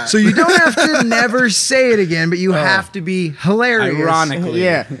love that. So you don't have to never say it again, but you have to be hilarious. Ironically,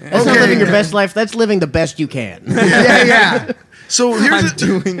 Yeah. That's not Okay. living your best life. That's living the best you can. Yeah, yeah. So here's I'm a,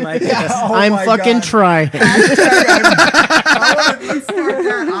 doing my best. Oh I'm my fucking God. trying.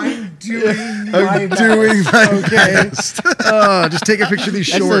 I'm doing I'm doing my Okay. Oh, just take a picture of these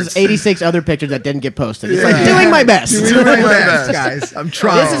That's shorts. those 86 other pictures that didn't get posted. It's like doing my best. Doing my my best, best. guys. I'm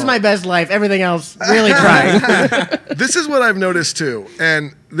trying. This is my best life. Everything else, really trying. This is what I've noticed too,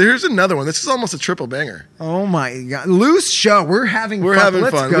 and there's another one. This is almost a triple banger. Oh my God. Loose show. We're having We're fun. having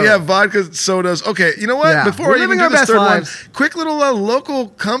Let's fun. Go. We have vodka sodas. Okay, you know what? Yeah. Before We're I even living do our this best third lives. one, quick little local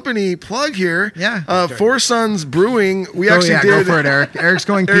company plug here. Yeah. Four Sons Brewing. We Oh, actually yeah, did. go for it, Eric. Eric's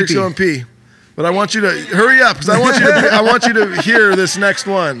going pee-pee. Eric's going pee. But I want you to hurry up because I want you to hear this next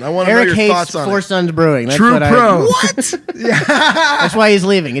one. I want to know Eric your hates thoughts on Four it. Sons Brewing. That's True what pro. What? That's why he's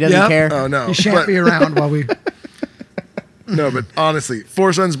leaving. He doesn't Yep. care. Oh no. You shan't But- be around while we. No, but honestly,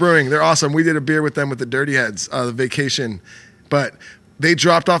 Four Sons Brewing, they're awesome. We did a beer with them with the Dirty Heads, the vacation. But they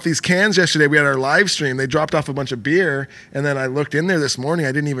dropped off these cans yesterday. We had our live stream. They dropped off a bunch of beer. And then I looked in there this morning.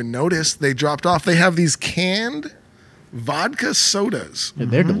 I didn't even notice. They dropped off. They have these canned vodka sodas Dude,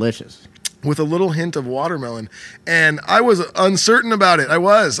 they're delicious. with a little hint of watermelon. And I was uncertain about it. I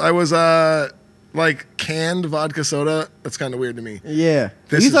was like canned vodka soda. That's kind of weird to me. Yeah.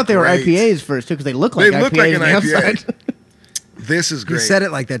 This You is thought they were great. IPAs first, too, because they look like They IPAs look like an on the IPA. outside. This is He great. said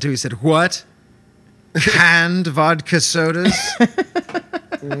it like that too. He said, "What?" canned vodka sodas?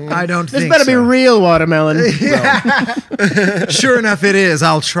 I don't This think better so. be real watermelon. Sure enough, it is.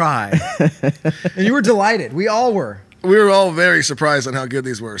 I'll try. And you were delighted. We all were. We were all very surprised on how good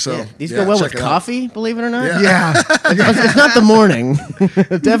these were. So These go well check with it out. coffee, believe it or not. Yeah. Yeah. It's not the morning.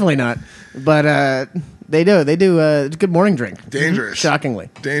 Definitely not. But they do. It's a good morning drink. Dangerous. Shockingly.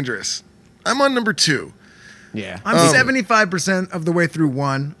 Dangerous. I'm on number 2. Yeah. I'm 75% of the way through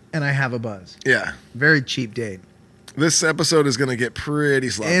one, and I have a buzz. Yeah. Very cheap date. This episode is going to get pretty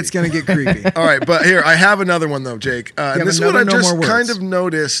sloppy. It's going to get creepy. All right, but here, I have another one, though, Jake. And have this is what another I No just More kind Words. of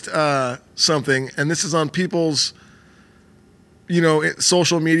noticed something, and this is on people's,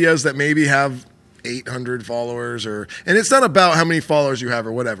 social medias that maybe have 800 followers and it's not about how many followers you have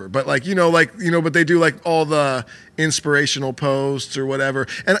or whatever, but but they do like all the inspirational posts or whatever.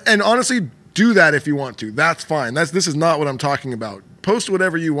 And honestly, do that if you want to. That's fine. This is not what I'm talking about. Post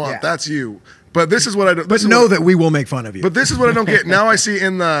whatever you want. Yeah. That's you. But this is what I do. But know that we will make fun of you. But this is what I don't get. Now I see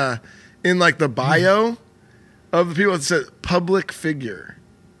in the bio of the people it says public figure.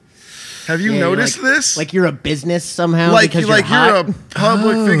 Have you noticed this? Like you're a business somehow like because you're you're hot? a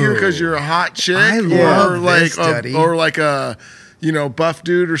public figure because you're a hot chick, I love or like this, Duddy. or like a buff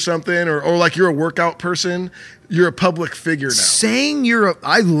dude or something, or like you're a workout person. You're a public figure now. Saying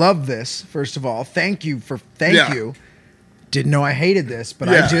I love this, first of all. Thank you. Didn't know I hated this, but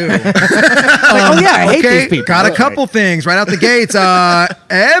Yeah. I do. I hate these people. Got a All couple things right out the gates.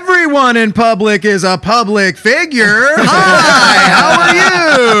 Everyone in public is a public figure. Hi, how are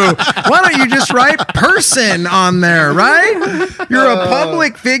you? Why don't you just write person on there, right? You're a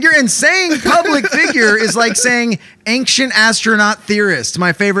public figure, and saying public figure is like saying ancient astronaut theorist.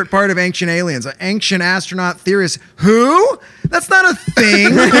 My favorite part of Ancient Aliens. An ancient astronaut theorist. Who? That's not a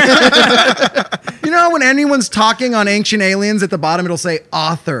thing. You know, when anyone's talking on Ancient Aliens, at the bottom it'll say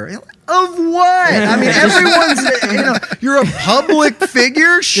author. Of what? I mean, everyone's, you're a public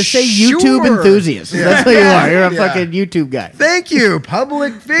figure? Just say YouTube Sure. enthusiast. That's who you are. You're a fucking YouTube guy. Thank you,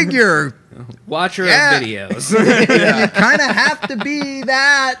 public figure. Watcher Yeah. of videos. You kind of have to be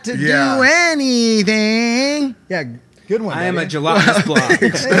that to Yeah. do anything. Yeah, good one. I am a buddy. gelatinous blob.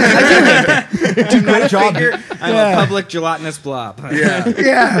 great job. I'm a public gelatinous blob. Yeah.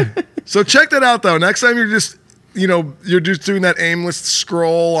 Yeah. So check that out though. Next time you're just doing that aimless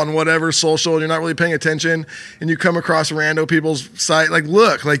scroll on whatever social and you're not really paying attention and you come across rando people's site, like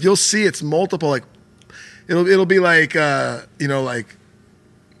look, like you'll see it's multiple, like it'll be like like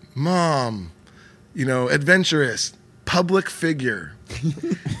mom, adventurous, public figure.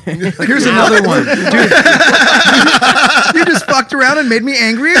 Here's another one. Dude, you just fucked around and made me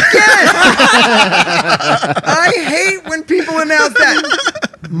angry again. I hate when people announce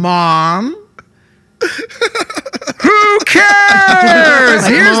that. Mom. Who cares?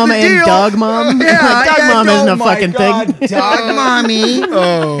 Here's Mom the and deal. dog mom. Yeah, Dog mom isn't a oh my fucking God, thing. Dog mommy.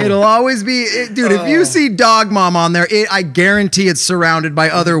 It'll always be, dude. If you see dog mom on there, I guarantee it's surrounded by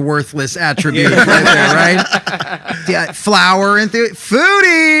other worthless attributes right there, right? Yeah, flower and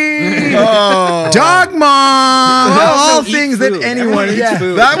foodie, dog mom, all also eat things food. that anyone. Everyone eats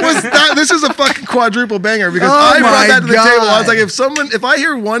food. This is a fucking quadruple banger because Oh I brought my that to the table. I was God. like, if I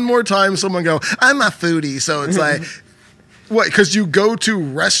hear one more time someone go, I'm a foodie, so it's like, what? Because you go to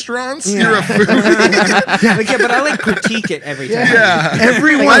restaurants, you're a foodie. But I critique it every time. Yeah,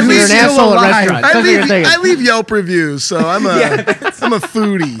 Everyone You're who's an still asshole at alive. restaurants. That's what you're thinking. I leave Yelp reviews, so I'm a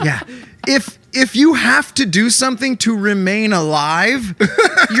foodie. Yeah. If you have to do something to remain alive,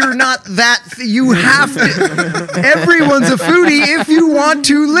 you're not that. You have to. Everyone's a foodie if you want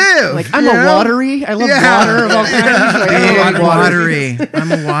to live. Like I'm you a know? watery. I love Yeah. water of all kinds. Like, Big I love water. watery.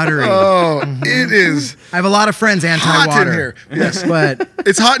 I'm a watery. Oh, it is I have a lot of friends hot anti-water. in here. Yes, But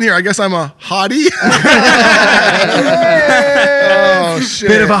it's hot in here. I guess I'm a hottie. Oh shit!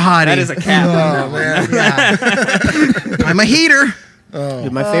 bit of a hottie. That is a cap. Oh man. I'm a heater.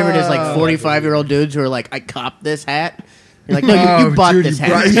 Dude, my favorite is like 45-year-old dudes who are like, I copped this hat. You're like, no, Oh, you bought dude, this you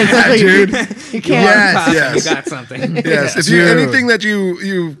hat. brought- yeah, dude. You can't. Yes. Yes. You got something. Yes, if Dude. anything that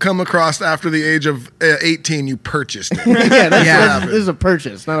you come across after the age of 18, you purchased it. Yeah, Yeah. this is a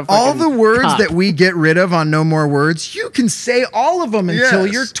purchase, not a fucking All the words cop. that we get rid of on No More Words, you can say all of them until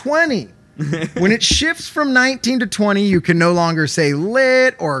Yes. you're 20. When it shifts from 19 to 20, you can no longer say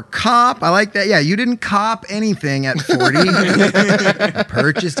lit or cop. I like that. Yeah, you didn't cop anything at 40. You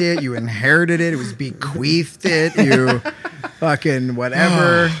purchased it. You inherited it. It was bequeathed it. You fucking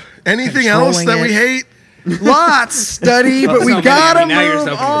whatever. Anything else Controlling that it. we hate? Lots, Study, but we so many. gotta I mean, now you're move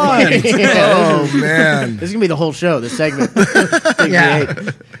so on. Oh man. This is gonna be the whole show. This segment.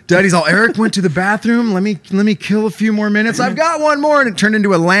 Yeah. Duddy's all, Eric went to the bathroom. Let me kill a few more minutes. I've got one more, and it turned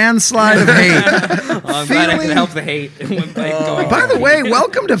into a landslide of hate. I'm glad I could help the hate. By the way,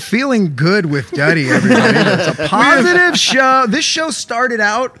 welcome to Feeling Good with Duddy, everybody. It's a positive show. This show started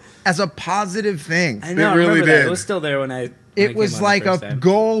out as a positive thing. I know, It really I remember that. did. It was still there when I. It was like a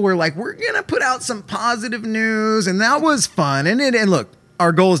goal where like we're gonna put out some positive news, and that was fun. And look,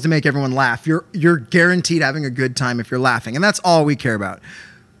 our goal is to make everyone laugh. You're guaranteed having a good time if you're laughing, and that's all we care about.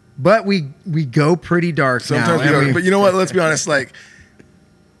 But we go pretty dark Sometimes now. we are. But you know what? Let's be honest. Like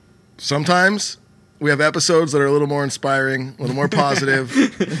sometimes we have episodes that are a little more inspiring, a little more positive.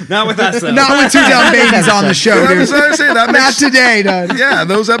 Not with us, though. Not with two dumb babies on the show, I'm dude. sorry to say that Not makes, today, dude. yeah,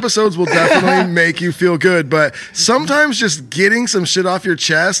 those episodes will definitely make you feel good. But sometimes just getting some shit off your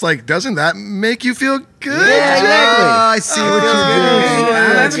chest, like, doesn't that make you feel good? Yeah, exactly. I see what you're doing.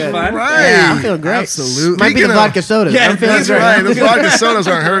 Yeah, that's good. fun. Right. Yeah, I'm feeling great. Absolutely. Might be the Speaking of- vodka sodas. Yeah, I'm feeling That's great. right. Those vodka sodas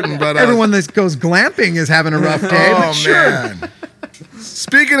aren't hurting, but Everyone that goes glamping is having a rough day, but sure. man.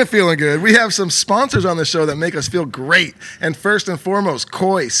 Speaking of feeling good, we have some sponsors on the show that make us feel great. And first and foremost,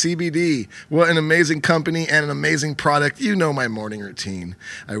 Koi CBD. What an amazing company and an amazing product. You know my morning routine.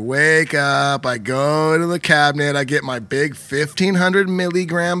 I wake up, I go to the cabinet, I get my big 1,500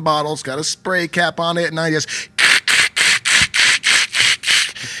 milligram bottle. It's got a spray cap on it, and I just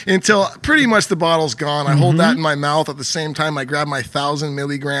until pretty much the bottle's gone. I hold that in my mouth at the same time. I grab my 1,000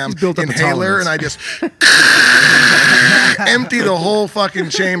 milligram built up a inhaler tolerance. and I just empty the whole fucking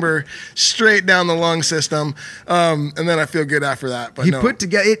chamber straight down the lung system, and then I feel good after that. But He no. put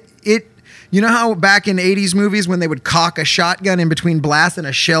together it. You know how back in 80s movies when they would cock a shotgun in between blasts and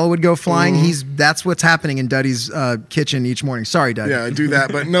a shell would go flying? That's what's happening in Duddy's kitchen each morning. Sorry, Duddy. Yeah, I do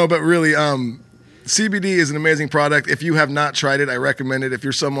that. But no, but really, CBD is an amazing product. If you have not tried it, I recommend it. If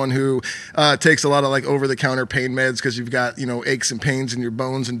you're someone who takes a lot of like over-the-counter pain meds because you've got, aches and pains in your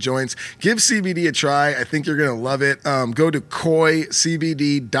bones and joints, give CBD a try. I think you're going to love it. Go to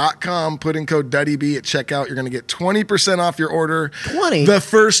koicbd.com, put in code DuddyB at checkout. You're going to get 20% off your order. 20? The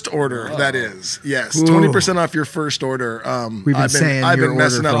first order, that is. Yes, 20% off your first order. We've been saying I've your been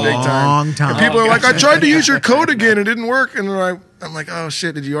messing order up for a big time. long time. And people are like, I tried to use your code again. It didn't work. And then I'm like, oh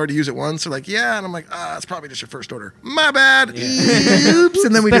shit, did you already use it once? They're like, yeah. And I'm like, it's probably just your first order. My bad. Oops.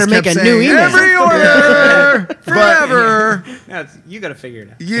 And then we Better just kept make a saying, new email. every order, forever. You got to figure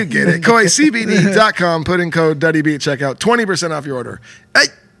it out. You get it. KoiCBD.com. Put in code DuddyB at checkout. 20% off your order. Hey,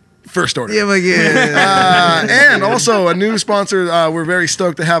 first order. Yeah, but yeah. And also a new sponsor we're very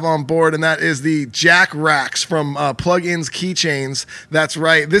stoked to have on board, and that is the Jack Racks from Plugins Keychains. That's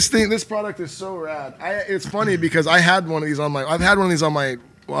right. This product is so rad. It's funny because I've had one of these on my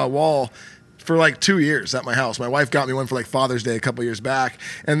wall for like 2 years at my house. My wife got me one for like Father's Day a couple years back,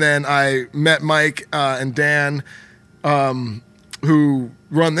 and then I met Mike and Dan, who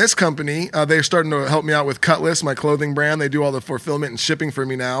run this company. They're starting to help me out with Cutlass, my clothing brand. They do all the fulfillment and shipping for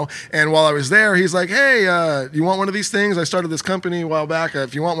me now. And while I was there, he's like, hey, you want one of these things? I started this company a while back.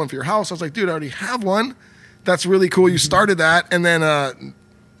 If you want one for your house. I was like, dude, I already have one. That's really cool. You started that. And then, a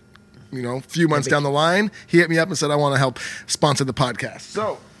few months down the line, he hit me up and said, I want to help sponsor the podcast.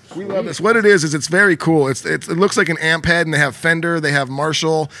 So we love this. What it is it's very cool. It looks like an amp head, and they have Fender, they have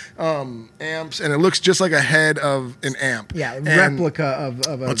Marshall amps, and it looks just like a head of an amp. Yeah, And replica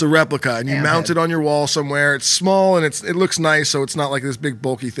of a... it's a replica, and you amp mount head. it on your wall somewhere. It's small, and it looks nice, so it's not like this big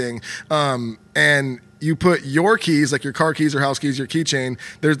bulky thing. And you put your keys, like your car keys or house keys, your keychain.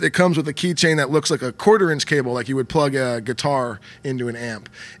 It comes with a keychain that looks like a 1/4-inch cable, like you would plug a guitar into an amp.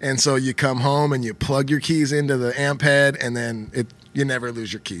 And so you come home and you plug your keys into the amp head, and then you never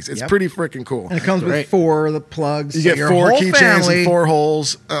lose your keys. It's Yep. pretty freaking cool. And it comes with 4 of the plugs. You so get your 4 whole keychains family- and 4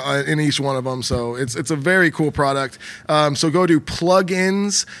 holes in each one of them. So it's a very cool product. So go to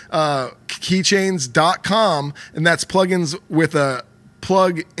plugins, keychains.com, and that's plugins with a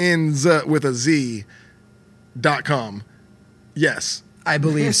Z.com. Yes. I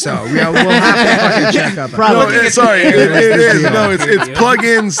believe so. Yeah, we'll have to fucking check up. Probably. No, sorry, it is. No, it's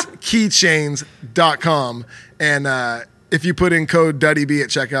pluginskeychains.com. And if you put in code DuddyB at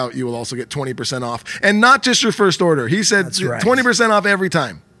checkout, you will also get 20% off. And not just your first order. He said That's right. 20% off every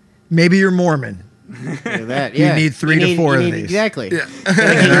time. Maybe you're Mormon. Look at that. You Yeah. need 3 to 4 of these. Exactly. Yeah.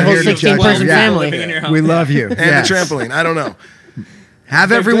 Your whole Here to judge 16-person you. family. Living in your house. We love you. And Yes. the trampoline. I don't know. Have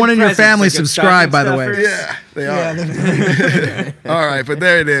They're everyone good in your presents, family they're good subscribe, by stocking the way. stuffers. Yeah, they are. All right, but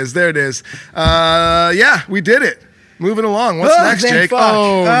there it is. We did it. Moving along. What's next, thank Jake? fuck.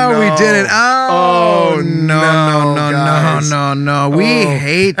 Oh, no. we did it. Oh, no, guys. no. We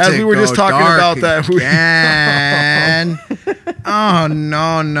hate As to we were go just talking dark about that, again. Oh,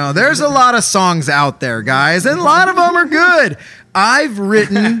 no. There's a lot of songs out there, guys, and a lot of them are good. I've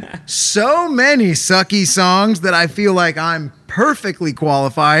written so many sucky songs that I feel like I'm perfectly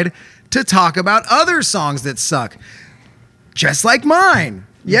qualified to talk about other songs that suck. Just like mine.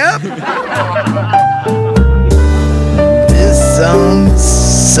 Yep. This song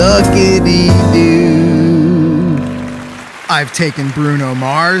suckity-doo. I've taken Bruno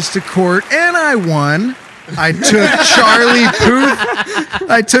Mars to court and I won. I took Charlie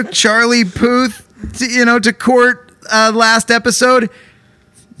Puth to court last episode.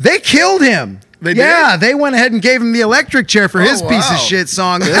 They killed him. They yeah, did? they went ahead and gave him the electric chair for his piece of wow. shit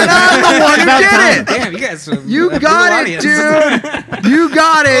song. And I'm the one who did it. Damn, you guys. You got it, dude. You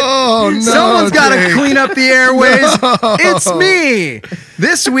got it. Oh, no, Someone's got to Jake. clean up the airways. It's me.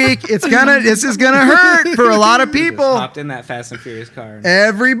 This week, this is gonna hurt for a lot of people. Hopped in that Fast and Furious car.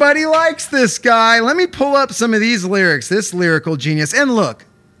 Everybody likes this guy. Let me pull up some of these lyrics. This lyrical genius. And look,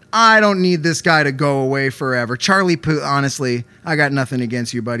 I don't need this guy to go away forever. Charlie Puth, honestly, I got nothing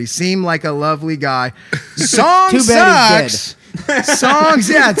against you, buddy. Seemed like a lovely guy. Song Too bad he's sucks. Songs,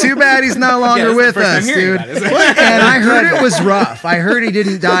 yeah, too bad he's no longer that's the with first time us, hearing dude. about it. And I heard it was rough. I heard he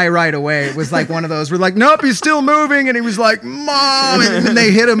didn't die right away. It was like one of those, we're like, nope, he's still moving. And he was like, Mom. And then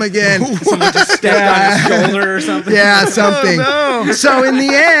they hit him again. Someone just stepped on his shoulder or something. Yeah, something. Oh, no. So in the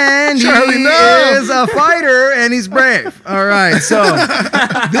end, Charlie, he no. is a fighter and he's brave. All right. So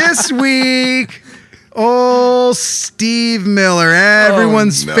this week, old Steve Miller,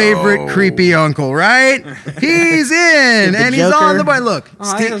 everyone's no. favorite creepy uncle, right? He's in and he's Joker. on the bike. Look,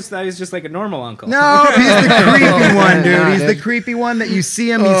 Oh, I always thought he was just like a normal uncle. no, he's the creepy one, dude. No, He's the dude. creepy one that you see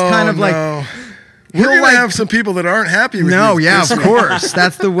him. He's kind of like. no. We're he'll gonna like- have some people that aren't happy with No, you. yeah, of course.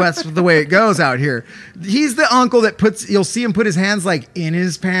 That's the way it goes out here. He's the uncle that you'll see him put his hands like in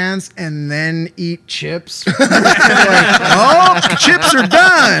his pants and then eat chips. Like, oh, chips are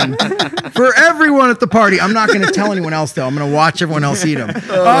done for everyone at the party. I'm not going to tell anyone else though. I'm going to watch everyone else eat them.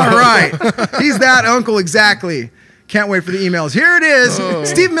 All right. He's that uncle exactly. Can't wait for the emails. Here it is.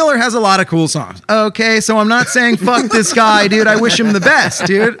 Steve Miller has a lot of cool songs. Okay, so I'm not saying fuck this guy, dude. I wish him the best,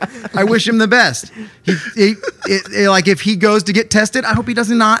 dude. I wish him the best. Like if he goes to get tested, I hope he does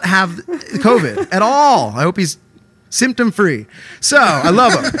not have COVID at all. I hope he's symptom free. So I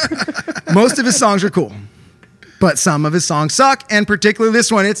love him. Most of his songs are cool. But some of his songs suck, and particularly this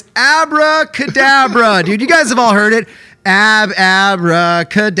one. It's Abracadabra. Dude, you guys have all heard it.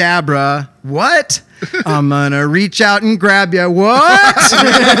 Abracadabra. What? I'm gonna reach out and grab you. What? What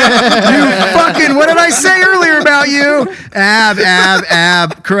did I say earlier about you?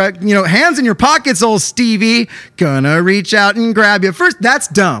 Ab. Correct. Hands in your pockets, old Stevie. Gonna reach out and grab you. First, that's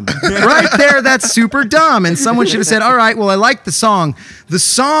dumb. Right there, that's super dumb. And someone should have said, all right, well, I like the song. The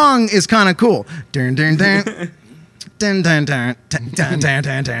song is kind of cool. Dun, dun, dun. Dun, dun, dun, dun, dun, dun,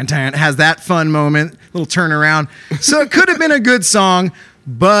 dun, dun, dun. Has that fun moment, little turnaround. So it could have been a good song,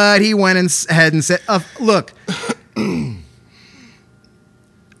 but he went ahead and said, look,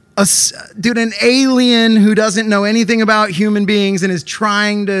 dude, an alien who doesn't know anything about human beings and is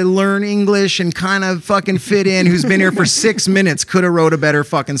trying to learn English and kind of fucking fit in, who's been here for 6 minutes, could have wrote a better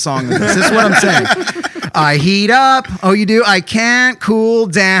fucking song than this. That's what I'm saying. I heat up. Oh, you do? I can't cool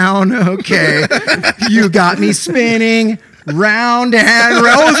down. Okay. You got me spinning round and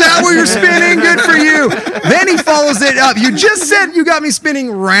round. Oh, is that where you're spinning? Good for you. Then he follows it up. You just said you got me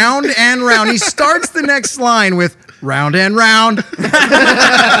spinning round and round. He starts the next line with round and round.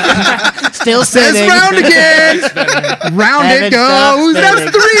 Still Says spinning. round again. Round it Haven't stopped goes. That's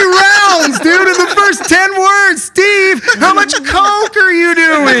spinning. 3 rounds, dude, in the first 10 words. Steve, how much coke are you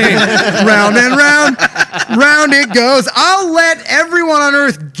doing? Round and round. Round it goes. I'll let everyone on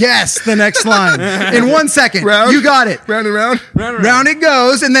earth guess the next line in 1 second. Round? You got it. Round and round. Round it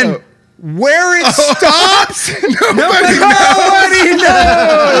goes, and then where it stops, Nobody nobody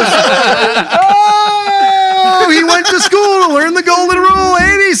knows. Oh, he went to school to learn the golden rule.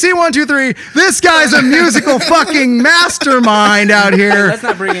 ABC 1, 2, 3. This guy's a musical fucking mastermind out here. Let's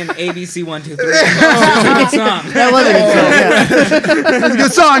not bring in ABC 1, 2, 3. Good song. That was a good song. Yeah. It's a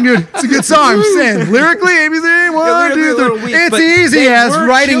good song, dude. It's a good song. I'm saying lyrically, ABC 1, lyrically a 2, little 3. weak, It's but easy they as were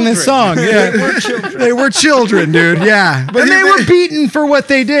writing this children. song. Yeah. They were children. They were children, dude. Yeah. And they were beaten for what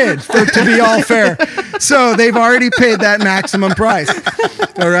they did, to be all fair. So they've already paid that maximum price.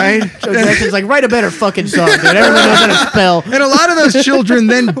 All right? So Jackson's like, write a better fucking song, dude. Everyone knows how to spell. And a lot of those children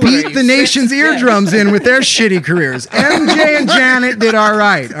then beat the nation's eardrums in with their shitty careers. MJ and Janet did all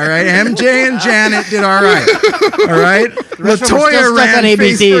right. All right. MJ and Janet did all right. All right. Latoya ran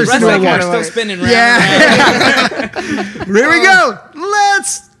face ABCs. first. Rest in of the the war. still spinning round. Yeah. Here we go.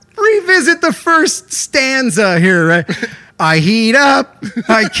 Let's revisit the first stanza here, right? I heat up,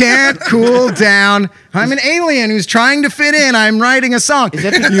 I can't cool down. I'm an alien who's trying to fit in. I'm writing a song.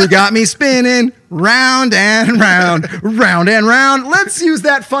 You got me spinning round and round, round and round. Let's use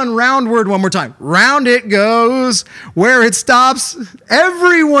that fun round word one more time. Round it goes. Where it stops,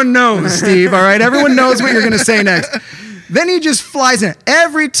 everyone knows, Steve, all right? Everyone knows what you're going to say next. Then he just flies in.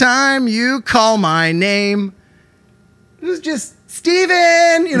 Every time you call my name, it was just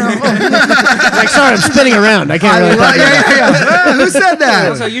Steven, you know. Like, sorry, I'm spinning around. I can't really talk about it. Yeah. Who said that?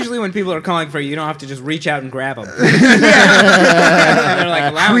 Also, usually when people are calling for you, you don't have to just reach out and grab them. They're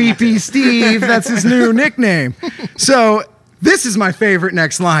like, allowing you Creepy Steve, that's his new nickname. So this is my favorite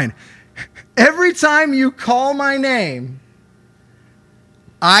next line. Every time you call my name,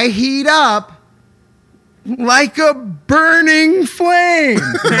 I heat up like a burning flame.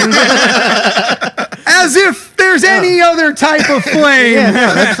 As if there's any other type of flame. Yeah,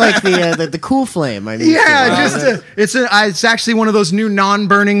 no, that's like the cool flame. I mean, Yeah, it's actually one of those new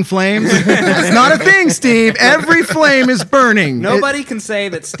non-burning flames. It's not a thing, Steve. Every flame is burning. Nobody can say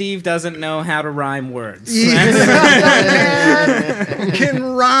that Steve doesn't know how to rhyme words. It can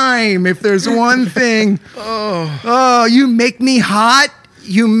rhyme if there's one thing. Oh, you make me hot.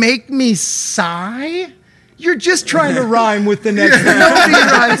 You make me sigh. You're just trying to rhyme with the next thing. Nobody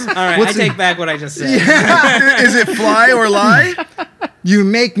rhymes. All right, I take back what I just said. Is it fly or lie? You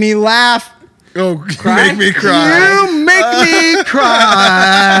make me laugh. Oh, make me cry. You make me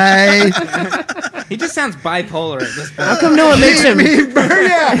cry. He just sounds bipolar at this point. How come no one makes him?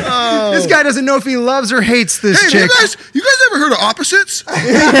 Yeah. This guy doesn't know if he loves or hates this Hey, chick. you guys ever heard of opposites? I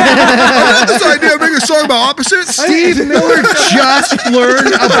had this idea of making a song about opposites. Steve Miller just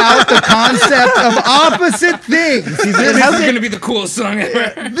learned about the concept of opposite things. This is going to be the coolest song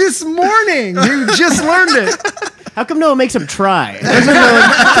ever. This morning, you just learned it. How come no one makes him try?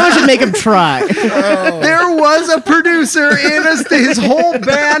 Someone should make him try. There was a producer in us. His whole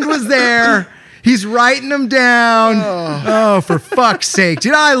band was there. He's writing them down. Oh, for fuck's sake.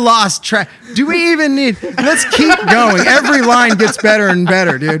 Dude, I lost track. Do we even need... Let's keep going. Every line gets better and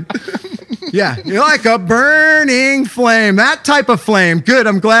better, dude. Yeah, you're like a burning flame. That type of flame. Good,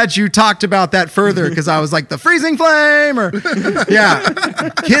 I'm glad you talked about that further, because I was like, the freezing flame, or... Yeah.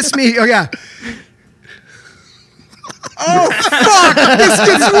 Kiss me. Oh, yeah. Oh, fuck! This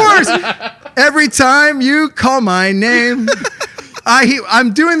gets worse! Every time you call my name...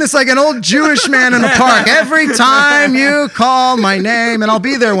 I'm doing this like an old Jewish man in a park. Every time you call my name, and I'll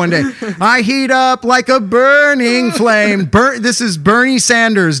be there one day, I heat up like a burning flame. This is Bernie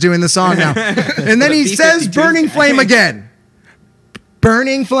Sanders doing the song now. And then he says burning flame again.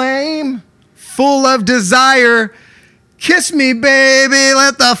 Burning flame, full of desire. Kiss me, baby,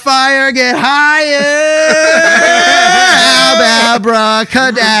 let the fire get higher.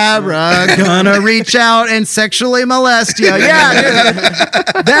 Abracadabra, gonna reach out and sexually molest you. Yeah,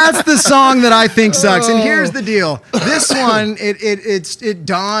 that's the song that I think sucks. And here's the deal: this one, it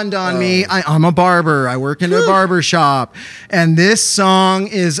dawned on me. I'm a barber. I work in a barber shop, and this song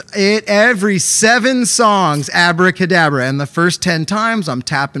is it. Every 7 songs, abracadabra, and the first 10 times, I'm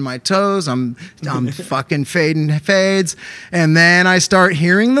tapping my toes. I'm fucking fading fades. And then I start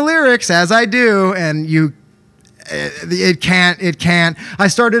hearing the lyrics as I do, and it can't. I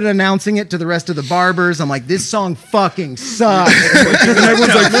started announcing it to the rest of the barbers. I'm like, this song fucking sucks. And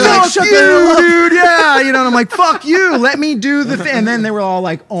everyone's like, fuck you, dude. Yeah, you know, and I'm like, fuck you. Let me do the thing. And then they were all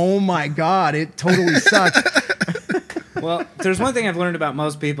like, oh my God, it totally sucks. Well, there's one thing I've learned about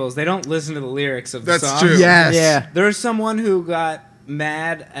most people is they don't listen to the lyrics of the That's song. true. Yes. Yeah. There's someone who got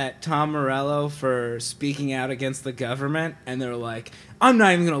mad at Tom Morello for speaking out against the government, and they're like, I'm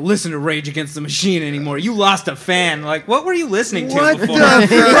not even going to listen to Rage Against the Machine anymore. You lost a fan. Like, what were you listening to What before? the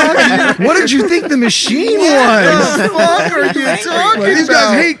fuck? What did you think the machine was? What the fuck are you talking These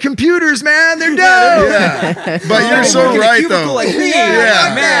about? guys hate computers, man. They're dope. Yeah. But you're so Work in a right, cubicle though. like me.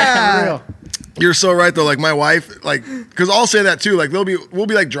 Yeah. Man. You're so right though. Like my wife, like, because I'll say that too. Like we'll be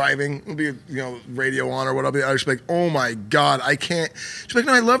like driving, we'll be radio on or whatever. I'll just be like, oh my God, I can't. She's like,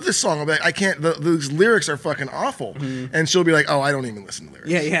 no, I love this song. I'll be like, I can't. Those lyrics are fucking awful. And she'll be like, oh, I don't even listen to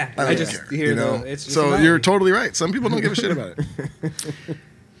lyrics. Yeah. I don't just care. hear it's just so annoying. you're totally right. Some people don't give a shit about it.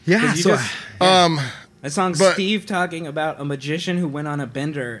 Yeah. You So, just- That song's But- Steve talking about a magician who went on a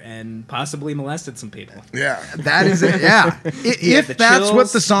bender and possibly molested some people. Yeah. that is it. Yeah. had If the that's chills.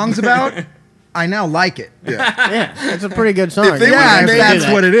 what the song's about, I now like it. Yeah, it's a pretty good song. If they Yeah, would've if named that's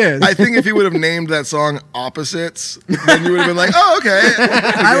that. what it is. I think if he would have named that song Opposites, then you would have been like, oh, okay.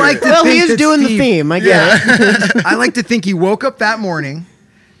 I like to Well, think he is that doing the Steve- theme. I get it. I like to think he woke up that morning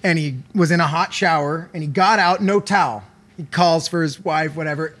and he was in a hot shower and he got out, no towel. He calls for his wife,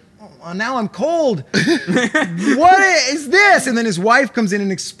 whatever. Oh, now I'm cold. What is this? And then his wife comes in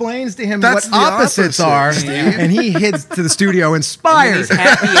and explains to him That's what the opposites opposite, are. Steve. And he heads to the studio And inspired. he's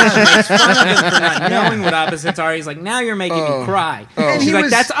happy and she makes fun of him for not knowing what opposites are. He's like, now you're making me cry. And She's he like,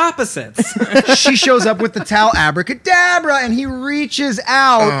 was- that's opposites. She shows up with the towel, abracadabra, and he reaches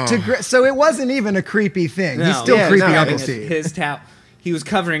out to. So it wasn't even a creepy thing. He's still yeah, creepy, no, Uncle His, Steve. his towel. He was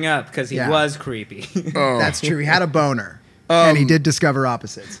covering up because he Yeah. was creepy. That's true. He had a boner, and he did discover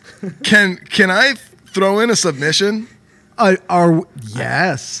opposites. Can I throw in a submission?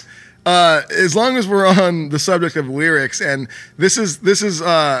 Yes. As long as we're on the subject of lyrics, and this is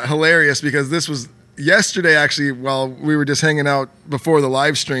hilarious because this was yesterday actually while we were just hanging out before the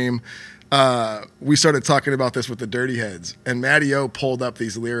live stream. We started talking about this with the Dirty Heads, and Matty O pulled up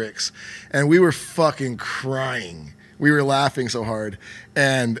these lyrics, and we were fucking crying. We were laughing so hard,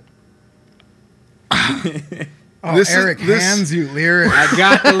 and Eric hands you lyrics. I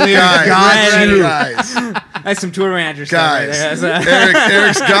got the lyrics. guys, That's some tour manager stuff right guys, there. That's,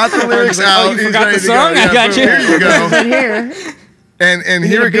 Eric's got the lyrics like, out. oh, you He's forgot ready the to go. song? I got boom, you. Here you go. And here, And you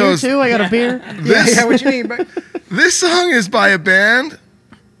here need a it beer goes. too. I got a beer. Yeah, what you need? But This song is by a band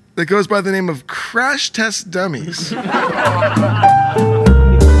that goes by the name of Crash Test Dummies.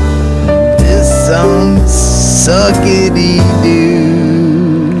 this song suckity doo.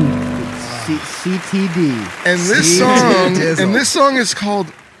 CTD. And this song is called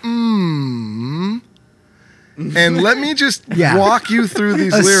Mmm. And let me just Yeah. walk you through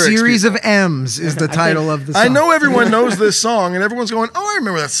these A lyrics. series people. of M's is the title of the song. I know everyone knows this song, and everyone's going, "Oh, I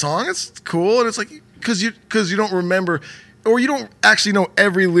remember that song. It's cool." And it's like because you don't remember, or you don't actually know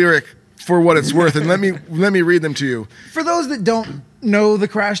every lyric for what it's worth. And let me read them to you. For those that don't know the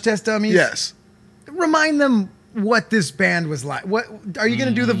Crash Test Dummies, Yes. remind them what this band was like. What are you going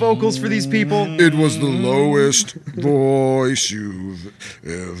to do the vocals for these people? It was the lowest voice you've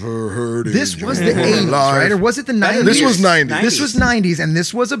ever heard. This in was your the 80s, life. right? Or was it the 90s? This was 90s. This was 90s, and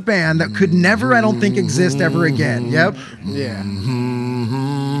this was a band that could never, I don't think, exist ever again. Yep. Yeah.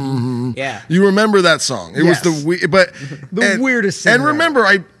 yeah. You remember that song? It Yes. was the weirdest And singer remember,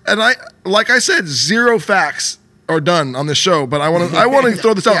 I like I said, zero facts are done on the show, but I want to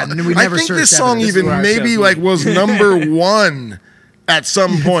throw this out. Yeah, and we I never think searched this evidence. song This is even where our maybe show's like was number one at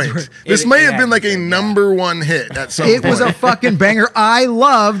some point. This It- may it have been like a had to be, number one hit at some It point. was a fucking banger. I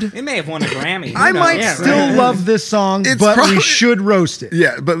loved. It may have won a Grammy. Who I knows? might Yeah, still right. love this song, It's but we probably- should roast it.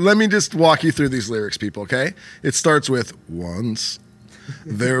 Yeah, but let me just walk you through these lyrics, people, okay? It starts with, once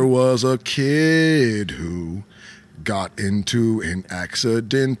there was a kid who got into an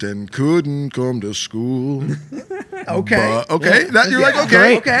accident and couldn't come to school. Okay. But, okay, that you're like, okay,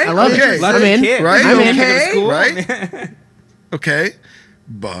 Great. okay, I love it. okay, Let I'm it in. kid. Right? I'm in. Okay. It's cool. right? Okay,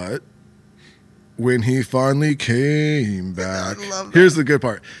 but when he finally came back, here's the good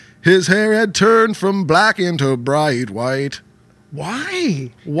part. His hair had turned from black into bright white.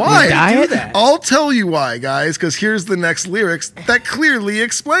 Why? Why? dye Do it? that. I'll tell you why, guys, because here's the next lyrics that clearly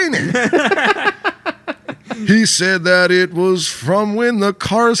explain it. He said that it was from when the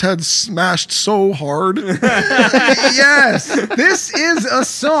cars had smashed so hard. Yes, this is a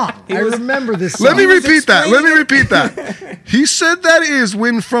song. I remember this song. Let me was repeat that. Let me explaining repeat that. He said that is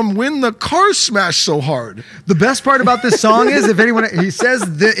from when the cars smashed so hard. The best part about this song is if anyone he says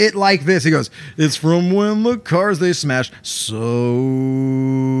it like this, he goes, "It's from when the cars they smashed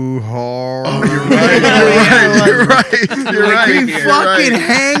so hard." Oh, you're right. You're right. You're right. He You're fucking right.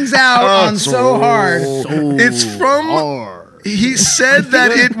 hangs out on so hard. It's from. He said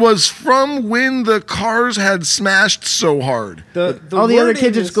that it was from when the cars had smashed so hard. All the other wording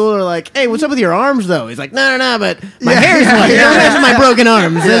kids at is- school are like, "Hey, what's up with your arms, though?" He's like, "No, but my hair's like, don't mess with my broken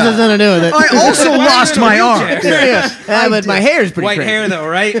arms. This has nothing to do with it." I also lost my arm. Yeah, but my hair's pretty White crazy. hair though,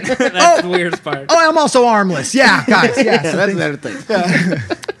 right? That's the weirdest part. Oh, I'm also armless. Yeah, guys. Yeah, Yeah, that's another thing.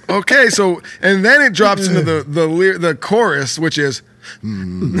 Okay, so and then it drops into the chorus, which is,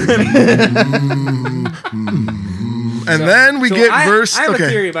 and then we So get I verse. have a Okay,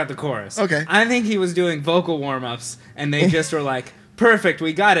 theory about the chorus. Okay. I think he was doing vocal warm-ups, and they just were like, "Perfect,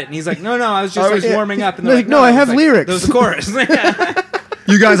 we got it." And he's like, "No, I was just I was- warming up." And They're they're like, "No, I have it's lyrics." That was the chorus.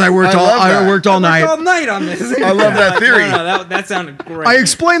 You guys, I worked all night. all night on this. I love that theory. No, that sounded great. I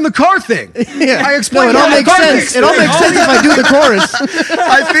explained the car thing. Yeah. I explained it all the makes car sense. thing. It all makes sense if I do the chorus.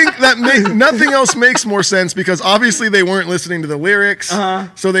 I think that nothing else makes more sense because obviously they weren't listening to the lyrics,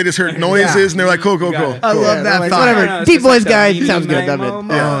 so they just heard noises and they're like, cool. I love that Like, thought. whatever. No, it's Pete just Boys like guy the sounds good. meme Love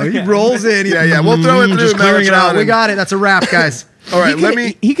it. Oh, he rolls in. Yeah, we'll throw it through Just clearing it out. Megatron We and- got it. That's a wrap, guys. All right, let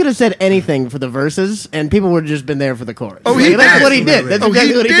me. He could have said anything for the verses, and people would have just been there for the chorus. Oh, he That's did. what he did. That's Oh, he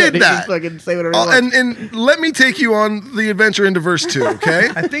exactly what he did did. that. He just fucking say whatever he wants. And let me take you on the adventure into verse 2, okay?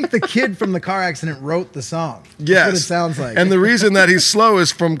 I think the kid from the car accident wrote the song. That's Yes. what it sounds like. And the reason that he's slow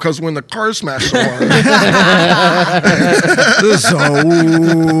is because when the car smashed so hard. so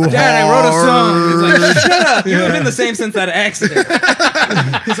Dad, I wrote a song. He's like, shut up. You haven't been the same since that accident.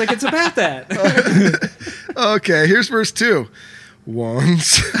 He's like, it's about that. Okay, here's verse 2.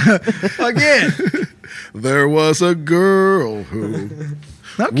 Once again. there was a girl who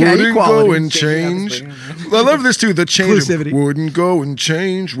Okay, wouldn't equality. go and change. I love this too. The change Inclusivity. wouldn't go and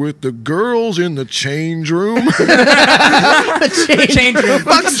change with the girls in the change room. Change room.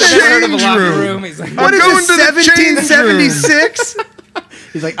 Fuck Never heard of a change locker room. He's like, What is going this, to the change room. 1776?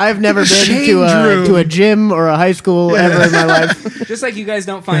 He's like, I've never been Change to room. a gym or a high school ever in my life. just like you guys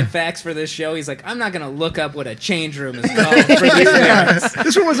don't find facts for this show, he's like, I'm not going to look up what a change room is called for these lyrics.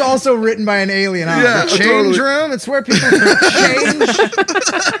 This one was also written by an alien. Yeah, The change totally. room. It's where people change.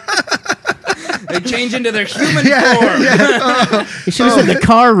 They change into their human form. He should have said the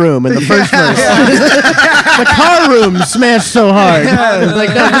car room in the first verse. The car room smashed so hard. Like,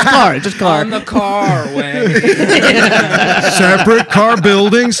 no, just car. On the car way. Separate car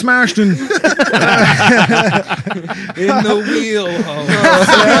building smashed in. In the wheelhouse.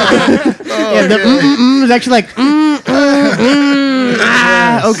 Yeah, the is actually like,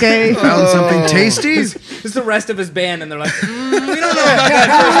 okay. Found something tasty. This is the rest of his band, and they're like, we don't know about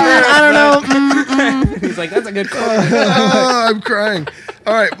that I don't know. first. He's like, that's a good call. I'm crying.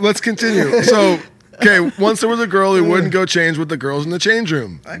 All right, let's continue. So, okay, once there was a girl who wouldn't go change with the girls in the change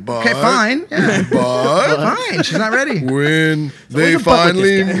room. But, Okay, fine. Yeah, But fine. She's not ready. when they what's the fuck with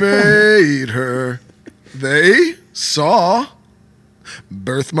finally this made her, they saw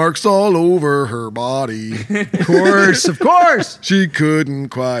birthmarks all over her body. Of course, of course. She couldn't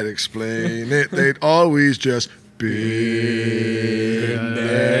quite explain it. They'd always just been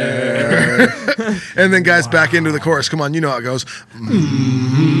there. And then, guys, back into the chorus. Come on, you know how it goes.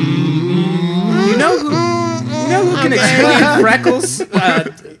 You know who can explain freckles?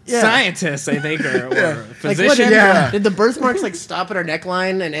 Scientists, I think, or Like, physicians. did the birthmarks like stop at her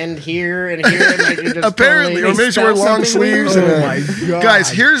neckline and end here and here? And, like, you just Apparently, totally or maybe she wore spell long something weird? sleeves. Oh and my God. Guys,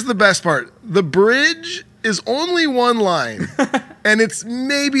 here's the best part. The bridge is only one line, and it's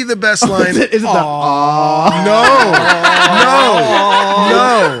maybe the best line. Is it the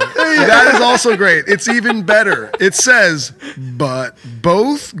No. That is also great. It's even better. It says, but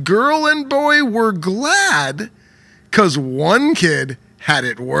both girl and boy were glad because one kid had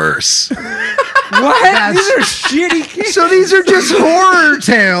it worse. What? These are shitty kids. So these are just horror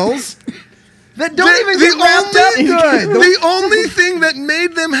tales that don't even get wrapped up good. The only thing that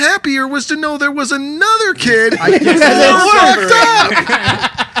made them happier was to know there was another kid more it fucked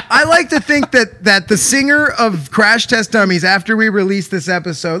up. I like to think that the singer of Crash Test Dummies, after we release this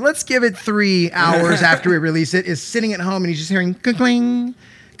episode, let's give it 3 hours after we release it, is sitting at home and he's just hearing ka-cling,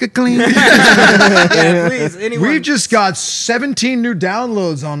 ka-cling. Yeah, please. Anyone. We've just got 17 new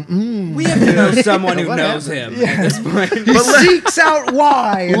downloads on. We have to know someone who knows him at this point. He seeks out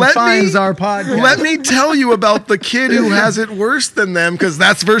why and Let finds me- our podcast. Let me tell you about the kid who has it worse than them, because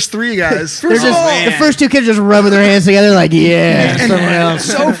that's verse 3, guys. They're just, man. the first two kids just rubbing their hands together like, yeah, someone else.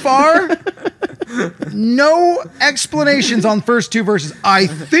 So far, no explanations on first 2 verses. I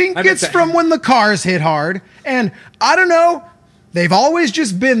think I bet it's that- from when the cars hit hard, and I don't know. They've always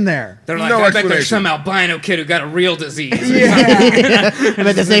just been there. They're like, No I bet there's explanation. some albino kid who got a real disease. I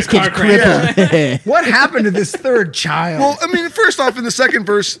bet this next kid's car crash. crippled. What happened to this third child? Well, I mean, first off, in the second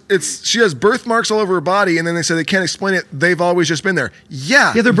verse, she has birthmarks all over her body, and then they say they can't explain it. They've always just been there.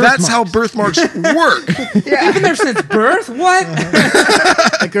 Yeah, they're that's how birthmarks work. You've been there since birth? What?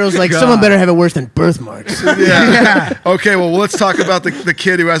 The girl's like, someone better have it worse than birthmarks. Yeah. Okay, well, let's talk about the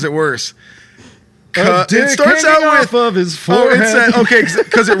kid who has it worse. dick It starts hanging out off with of his Oh, it forehead. said, okay,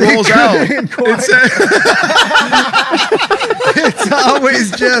 because it rolls out. It said, It's always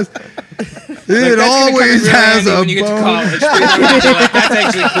just. It That's gonna come in always real has handy a when you get to bone. college. That's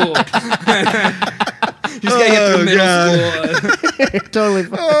actually cool. You just gotta get through middle school. Totally.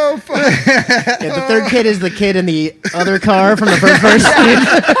 Fine. oh, fuck. Yeah, the third kid is the kid in the other car from the first verse.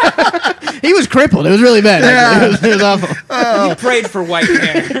 He was crippled. It was really bad. Actually. It was awful. He prayed for white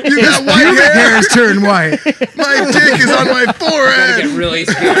hair. You got white Pubic hair. hairs turn white. My dick is on my Gotta forehead. get really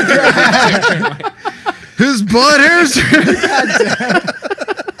scared. His butt hairs turn.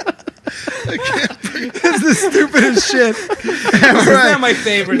 It's the stupidest shit. It's not my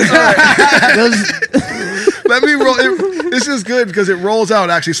favorite. Let me roll. This is good because it rolls out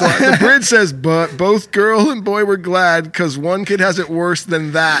actually. So the bridge says, "But both girl and boy were glad because one kid has it worse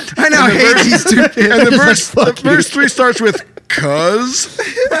than that." I know. I And the hate verse- these two kids. And the Just like, verse 3 starts with "cuz."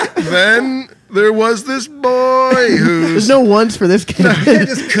 Then there was this boy There's who's. no ones for this kid.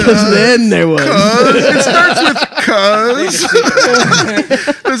 just Because then there was. It starts with "cuz."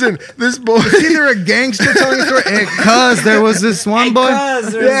 Listen, this boy. It's either a gangster telling a story. Hey, cuz there was this one boy.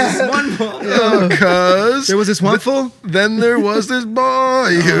 Because there's this one boy. Cuz There was this one fool. then there was this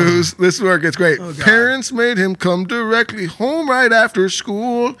boy who's this is where it gets great. Oh, Parents made him come directly home right after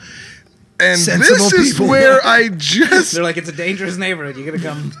school. And Sensible this is people. where I just They're like, it's a dangerous neighborhood. You gotta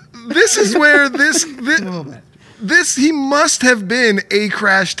come. this is where this he must have been a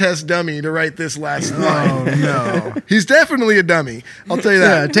crash test dummy to write this last line. Oh no. He's definitely a dummy. I'll tell you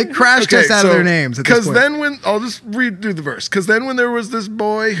that. Yeah, take crash tests out of their names at this Because point. then when I'll just redo the verse. Because then when there was this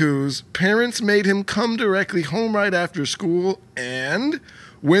boy whose parents made him come directly home right after school, and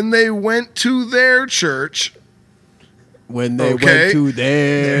when they went to their church, When they Okay. went to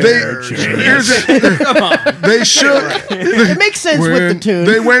their they church. here's it. They shook. It makes sense with the When tune.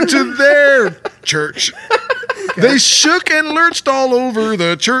 they went to their church. They shook and lurched all over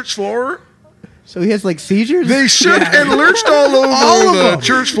the church floor. So he has like seizures? They shook and lurched all over the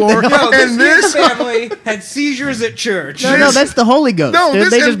church floor. And this family had seizures at church. no, that's the Holy Ghost. No, Dude, this,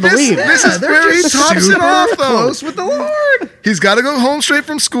 they just and this, believe. this is they're where he just tops it super off, though. close with the Lord. He's got to go home straight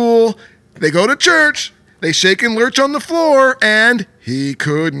from school. They go to church. They shake and lurch on the floor, and he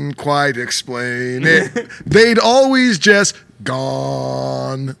couldn't quite explain it. They'd always just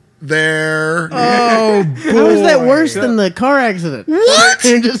gone there. Oh boy. How is that worse than the car accident? What?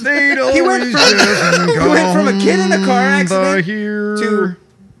 They're just- He went from a kid in a car accident here. to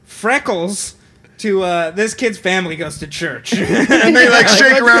Freckles to this kid's family goes to church. And they like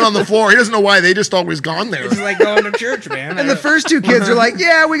shake around on the floor. He doesn't know why. They just always gone there. It's like going to church, man. And the first two kids are like,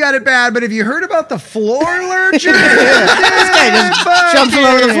 "Yeah, we got it bad, but have you heard about the floor lurcher? This guy just jumps all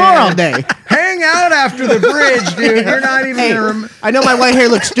over the floor all day. Hang out after the bridge, dude. You're not even Hey, gonna I know my white hair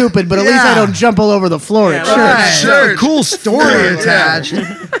looks stupid, but at least I Yeah. don't jump all over the floor at Yeah, church. Right. Sure. A cool story Yeah. attached.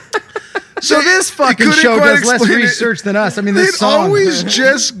 So this fucking couldn't show quite does less explain it. research than us. I mean, They'd this song. always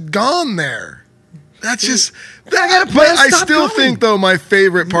just gone there. That's just. gotta But play I Stop still Going. think though my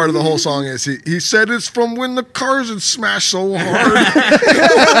favorite part of the whole song is he said it's from when the cars had smashed so hard.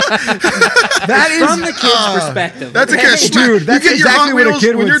 That is from the kid's perspective. That's a kid. Dude, that's you get your exactly Hot what a Wheels,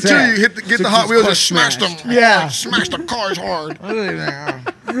 kid when would you're say. two, you get the Hot Wheels and smash them. Yeah. Smash the cars hard.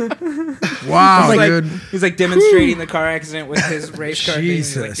 wow, He's like, dude. he's like demonstrating the car accident with his race car.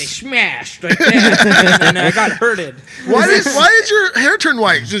 He's like, Jesus. they smashed like that, and I got hurted. Why did your hair turn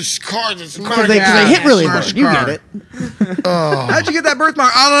white? Just cars and Because they hit really hard. You get it. How'd you get that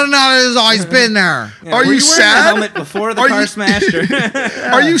birthmark? I don't know. It's always been there. Yeah, Are were you wearing sad? The helmet before the Are car you- smashed.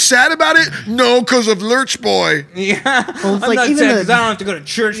 Or? Are you sad about it? No, because of Lurch Boy. Yeah, Well, it's I'm like not even sad the- because I don't have to go to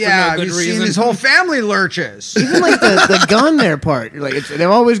church Yeah, for no have good you reason. seen his whole family lurches? Even like the gone there part. Like they've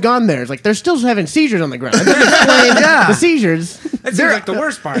always gone there. It's like they're still having seizures on the ground. That doesn't explain Yeah. the seizures. that seems like the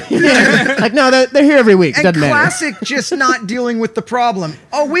worst part. Yeah. Like no, they're here every week. And Doesn't matter. classic, just not dealing with the problem.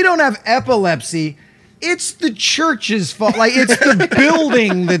 Oh, we don't have epilepsy. It's the church's fault. Like it's the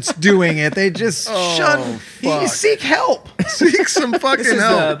building that's doing it. They just fuck. seek help. Seek some fucking This is the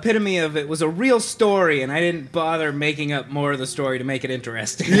help. epitome of it was a real story, and I didn't bother making up more of the story to make it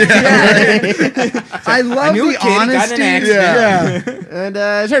interesting. I love knew a the kid, he got in an honesty. accident. Yeah. And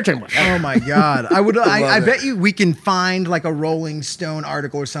it's her turn. Oh my god! I would. I love it. bet you we can find like a Rolling Stone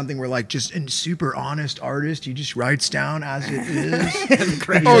article or something where like just a super honest artist, he just writes down as it is.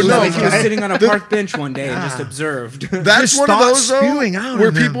 Oh, no. Like he was sitting on a park bench one day and just observed. That's Just one of thoughts those though, spewing out where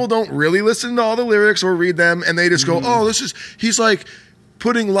of him. people don't really listen to all the lyrics or read them, and they just go, "Oh, this is." He's like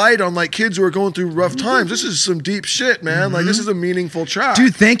putting light on like kids who are going through rough times. This is some deep shit, man. Like this is a meaningful track.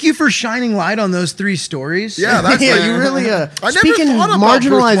 Dude, thank you for shining light on those three stories. Yeah, that's Yeah, like, you really never speaking thought about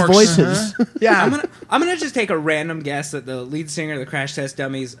marginalized birthmarks. voices. yeah. I'm gonna just take a random guess that the lead singer of the Crash Test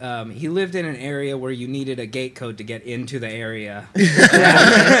Dummies, he lived in an area where you needed a gate code to get into the area.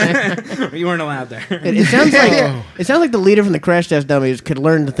 You weren't allowed there. It sounds like it sounds like the leader from the Crash Test Dummies could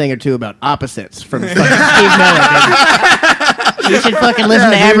learn a thing or two about opposites from fucking Steve Miller. Dude. You should fucking listen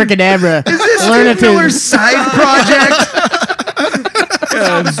to Abracadabra. Is this learn Steve Miller's side project?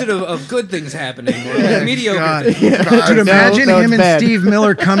 opposite of good things happening, or mediocre God. things. Dude, imagine No, it's him and bad. Steve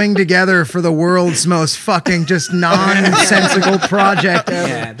Miller coming together for the world's most fucking just nonsensical project ever.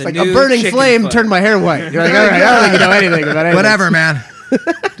 Yeah, the Like a new burning chicken flame foot. turned my hair white. You're like, all right, I don't think you know anything about anything. Whatever, man.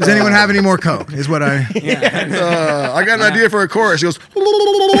 Does anyone have any more Coke? Is what I. I got an idea for a chorus. He goes, After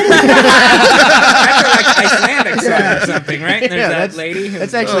like Icelandic song or something, right? There's that lady.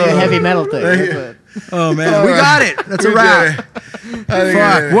 That's actually a heavy metal thing. That's what- Oh man, we got it. That's a wrap.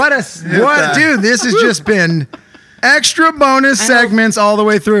 Fuck. What, dude? This has just been extra bonus segments all the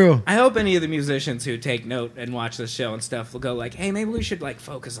way through. I hope any of the musicians who take note and watch this show and stuff will go like, "Hey, maybe we should like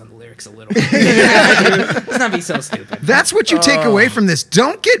focus on the lyrics a little bit. Let's not be so stupid." That's what you take away from this.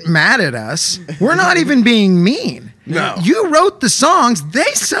 Don't get mad at us. We're not even being mean. No. You wrote the songs. They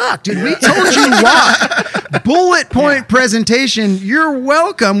suck, dude. We told you why. Bullet point presentation. You're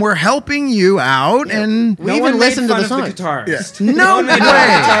welcome. We're helping you out. And We even listened to the song. songs. Guitarist. no No one made fun of the way.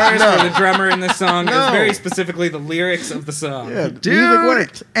 guitarist or the drummer in this song. It was No. very specifically the lyrics of the song. Dude.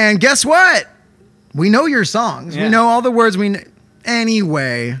 worked. And guess what? We know your songs. We Yeah. know all the words.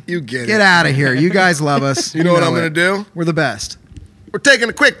 Anyway, You get it. Get out of here. You guys love us. You know what I'm it. going to do? We're the best. We're taking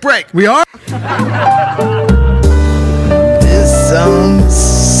a quick break. We are. This song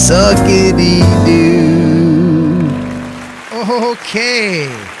suckity doo. Okay.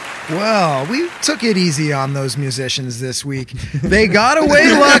 Well, we took it easy on those musicians this week. They got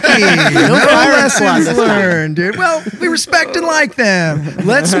away lucky. No lessons learned, dude. Well, we respect and like them.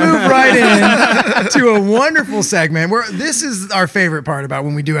 Let's move right in to a wonderful segment where this is our favorite part about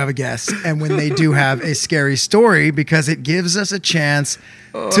when we do have a guest and when they do have a scary story because it gives us a chance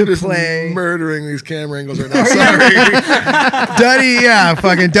I'm to just play. murdering these camera angles right now. Sorry. Duddy,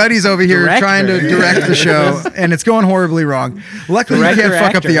 fucking Duddy's over here Director. trying to direct the show, and it's going horribly wrong. Luckily, Director, we can't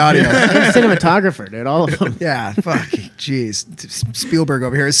fuck up the actor. audio. Cinematographer, dude. All of them. Yeah, fuck, jeez, Spielberg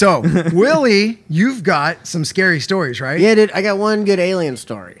over here. So, Willie, you've got some scary stories, right? Yeah, dude. I got one good alien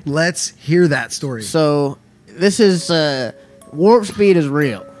story. Let's hear that story. So this is warp speed is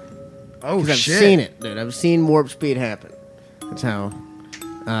real. Oh 'Cause I've seen it, dude. I've seen warp speed happen. That's how.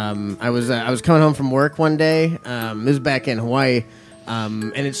 I was coming home from work one day. This is back in Hawaii,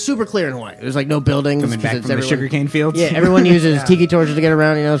 and it's super clear in Hawaii. There's like no buildings. Coming 'cause back it's from the sugarcane fields. Yeah, everyone uses tiki torches to get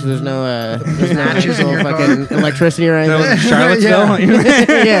around, you know. So there's no actual fucking electricity or anything. Charlottesville.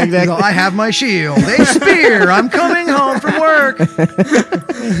 Yeah, He's all, exactly. I have my shield, a spear. I'm coming home from work.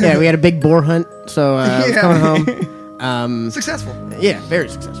 Yeah, we had a big boar hunt, so I was Yeah. coming home. Successful. Yeah, very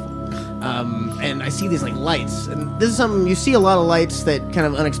successful. And I see these like lights, and this is something you see a lot of lights that kind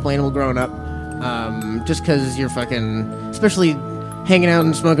of unexplainable growing up, just because you're fucking, especially hanging out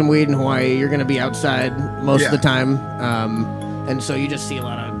and smoking weed in Hawaii, you're gonna be outside most of the time, and so you just see a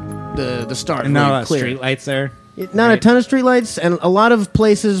lot of the stars. And not a really lot of clear. street lights there. Not a right? ton of street lights, and a lot of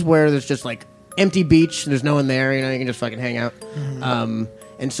places where there's just like empty beach. There's no one there. You know, you can just fucking hang out.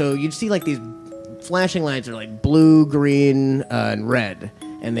 And so you'd see like these flashing lights are like blue, green, and red,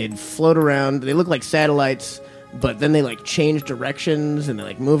 and they'd float around. They look like satellites, but then they like change directions and they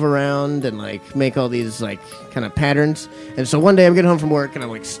like move around and like make all these like kind of patterns. And so one day I'm getting home from work and I'm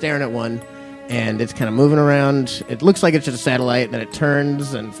like staring at one. And it's kind of moving around. It looks like it's just a satellite, and then it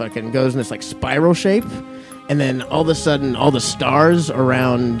turns and fucking goes in this like spiral shape. And then all of a sudden, all the stars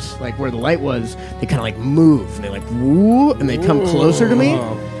around like where the light was, they kind of like move. And they like woo, and they come closer to me.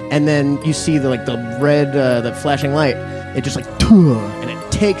 And then you see the like the red, the flashing light. It just like and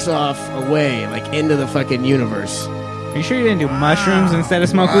it takes off away like into the fucking universe. Are you sure you didn't do mushrooms instead of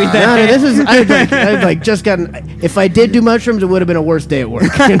smoke weed No, that no, day? this is I'd like just gotten. If I did do mushrooms, it would have been a worse day at work.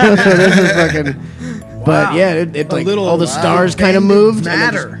 You know? So this is fucking. But yeah, it like little all the stars kind of bended moved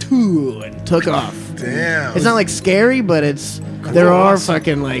matter. and, then just, and took off. Damn. It's not like scary, but it's there are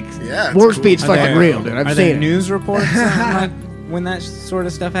fucking like Yeah, it's warp cool. speed's Are fucking there- real, dude. I've Are seen there it. news reports on, like, when that sort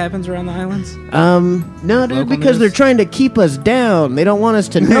of stuff happens around the islands? No, dude, Local because news? they're trying to keep us down. They don't want us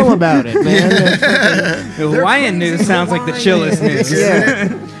to know about it, man. The Hawaiian news sounds like the chillest news. yeah,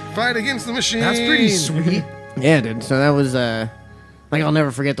 Fight against the machine. That's pretty sweet. yeah, dude. So that was like I'll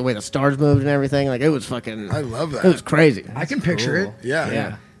never forget the way the stars moved and everything. Like it was fucking. I love that. It was crazy. I can picture it. Yeah.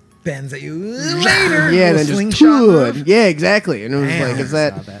 Yeah. Bends at you later. Yeah, and little then just slingshot move. yeah, exactly. And it was Damn. like, is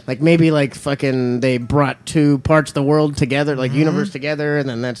that like maybe like fucking they brought two parts of the world together, like universe together, and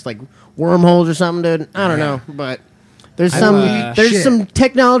then that's like wormholes or something, dude. I don't know, but there's Shit. some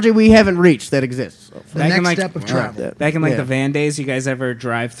technology we haven't reached that exists. So, The Back in, next like- step of travel. Back in like Yeah. the van days, you guys ever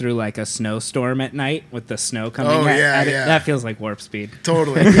drive through like a snowstorm at night with the snow coming Oh, at, yeah, at it? yeah. That feels like warp speed.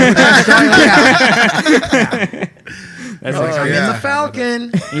 Totally. That's Like, I'm in yeah. the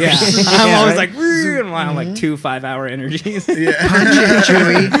Falcon. Yeah, I'm always like, and I'm like 2 5-hour energies. Punch it,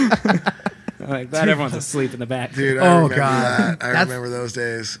 Chewie. I'm like glad everyone's asleep in the back. Dude, I Oh, remember God. that. I That's- remember those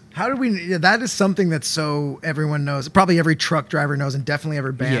days. How do we? Yeah, that is something that so everyone knows. Probably every truck driver knows, and definitely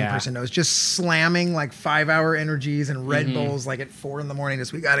every band Yeah. person knows. Just slamming like 5-hour energies and Red Mm-hmm. Bulls like at 4 a.m.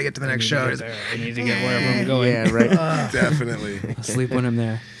 Just we got to get to the next show. I need to get wherever I'm going. Yeah, right. Definitely. Sleep when I'm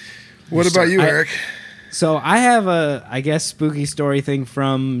there. What about you, I- Eric? So I have a, I guess, spooky story thing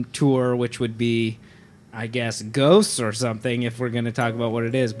from tour, which would be, I guess, ghosts or something if we're going to talk about what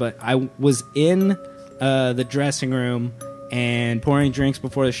it is. But I was in the dressing room and pouring drinks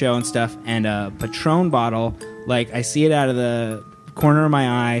before the show and stuff, and a Patron bottle, like I see it out of the corner of my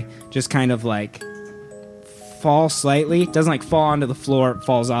eye, just kind of like fall slightly. It doesn't like fall onto the floor. It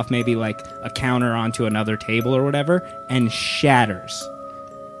falls off maybe like a counter onto another table or whatever, and shatters.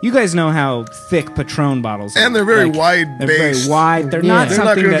 You guys know how thick Patron bottles are. And they're very Like, wide They're very based. wide. They're Yeah. not They're not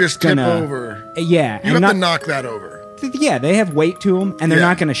something going to that's just tip gonna, over. Yeah, You and have to not, knock that over. yeah, they have weight to them, and they're Yeah.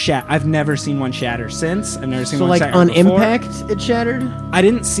 not going to shatter. I've never seen one shatter since. I've never seen So one like shatter on before. impact, it shattered. I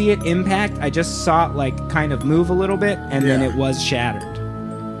didn't see it impact. I just saw it like kind of move a little bit, and then Yeah. it was shattered.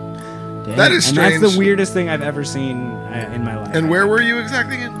 That is And strange. that's the weirdest thing I've ever seen in my life. And where were you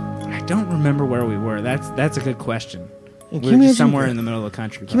exactly again? I don't remember where we were. That's a good question. Can We you were imagine- just somewhere in the middle of the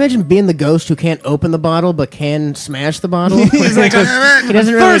country. Can you imagine being the ghost who can't open the bottle but can smash the bottle? He's like, he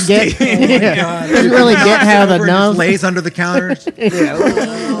doesn't really get. Yeah, doesn't really get how the Over and just nozzle. lays under the counters.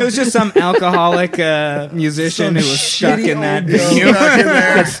 it was just some alcoholic musician who was stuck shitty in that old venue.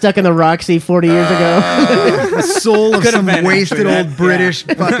 Got stuck in the Roxy 40 years ago. The soul of Could've some been wasted actually old that, British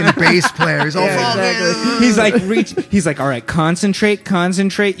fucking bass player. He's all He's like, all right, concentrate.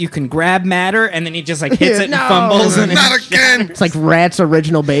 You can grab matter, and then he just like hits it and No. fumbles, and Not again. It's like Rat's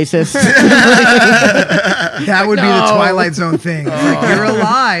original bassist. That would be the No. Twilight Zone thing. It's like you're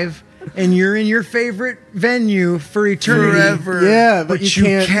alive and you're in your favorite venue for eternity. Forever. Yeah, But you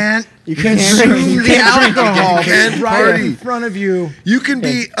can't You can't consume drink. the alcohol You can't that's right party. in front of you. You can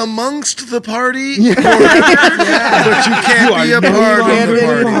be amongst the party, but you can't be a part can't of be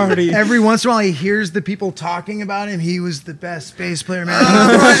the a party. Every once in a while, he hears the people talking about him. He was the best bass player,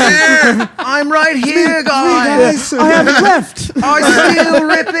 man. I'm right here, guys. I haven't left. I still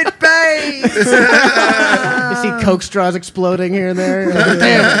rip it bass. You see Coke straws exploding here and there. Like,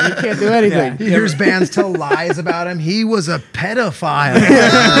 damn, you can't do anything. He hears bands tell lies about him. He was a pedophile.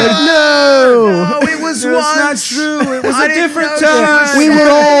 No, No, it was That's once. not true. It was I a didn't different know time. it was we were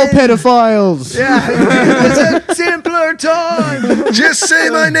all pedophiles. Yeah, it was a simpler time. Just say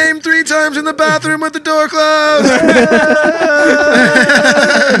my name 3 times in the bathroom with the door closed.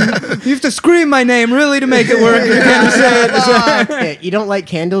 You have to scream my name really to make it work. You can't say it. Yeah, you don't light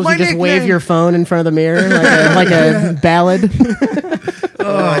candles. My you just wave nickname. your phone in front of the mirror like a ballad.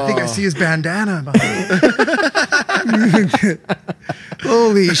 Oh, I think I see his bandana behind.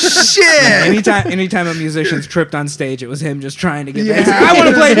 Holy shit! Anytime a musician's tripped on stage, it was him just trying to get back. I want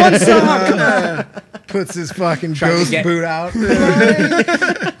to play one song. Puts his fucking Trying to ghost get- boot out.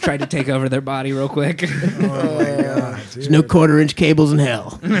 Tried to take over their body real quick. There's no quarter-inch cables in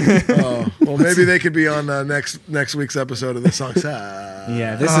hell. Well, maybe they could be on next week's episode of the song.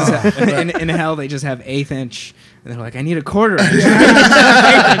 Yeah, this is in hell. They just have 1/8 inch, and they're like, I need a quarter inch.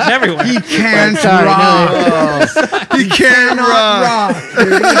 1/8 inch everywhere. He can't Sorry, rock. He can't rock.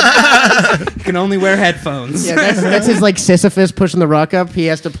 You can only wear headphones. Yeah, that's his like Sisyphus pushing the rock up. He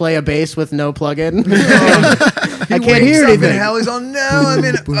has to play a bass with no plug-in. I can't hear In anything. hell, he's all, no, I'm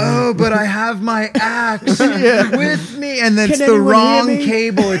in. Oh, but I have my axe with me, and then it's Can the anyone hear wrong me?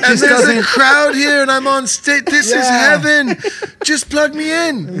 cable. It And just there's a doesn't. crowd here, and I'm on stage. This is Yeah. heaven. Just plug me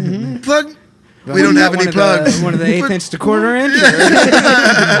in. Mm-hmm. Plug. We don't have any plugs. One of the 1/8 inch to quarter inch.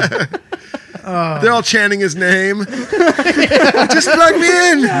 They're all chanting his name. Just plug me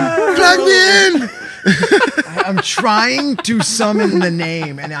in. Plug me in. I'm trying to summon the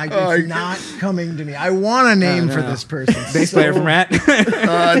name, and it's not coming to me. I want a name for this person. Bass player from Rat.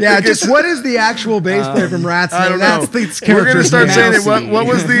 Yeah, just what is the actual bass player from Rats? I don't That's know. the We're gonna character's start name. saying it.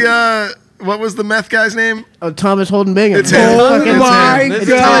 What was the meth guy's name? Oh, Thomas Holden Bingham. It's him. Fucking- It's my him. It's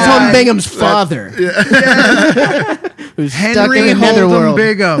God. Thomas Holden Bingham's father. Who's stuck Henry in the Holden netherworld.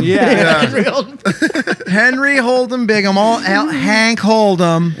 Bigham. Yeah. Henry Holden. Henry Holden Bigham. Hank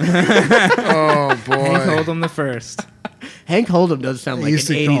Hold'em. Oh Hank boy. Hold'em the first. Hank Hold'em does sound like an used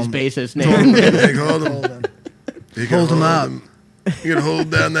to call 80s him bassist name. Hey, hold him. You can Hold him up. You can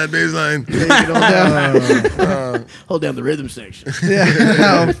hold down that bass line. Hold down the rhythm section.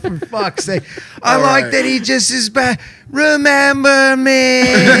 Oh, for fuck's sake. I All like right. that he just is back. Remember me.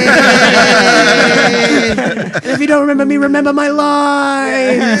 And if you don't remember me, remember my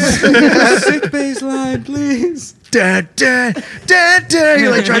lines. Sick bass line, please. Da, da, da, da.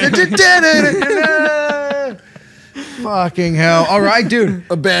 You're like trying to da, da, da, da, da. Fucking hell. All right, dude.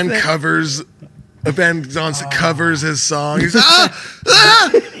 A band covers his song. He's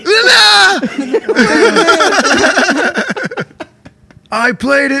I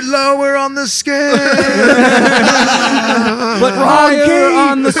played it lower on the scale. But higher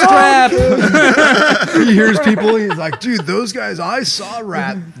on the strap. He hears people. He's like, dude, those guys I saw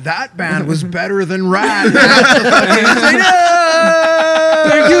Rat. That band was better than Rat.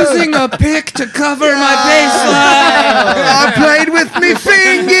 They're using a pick to cover my bass line. I played with me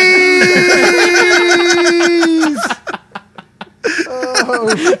fingies.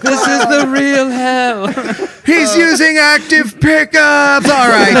 This is the real hell. He's using active pickups. All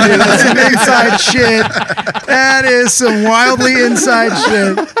right, dude, that's some inside shit. That is some wildly inside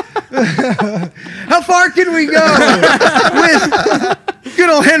shit. How far can we go with good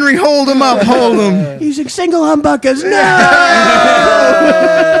old Henry Hold'em up, Hold'em? Using single humbuckers. No.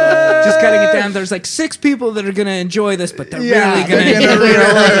 Just cutting it down. There's like 6 people that are gonna enjoy this, but they're really gonna they're enjoy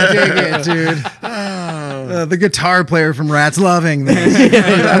really dig it, dude. The guitar player from Rat's loving this.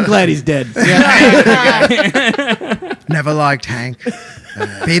 I'm glad he's dead. Never liked Hank.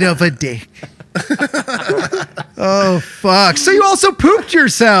 Bit of a dick. Oh fuck! So you also pooped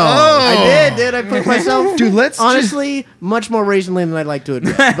yourself. I did. I put myself. Dude, let's honestly much more recently than I'd like to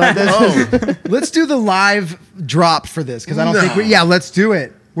admit. But let's do the live drop for this because I don't think let's do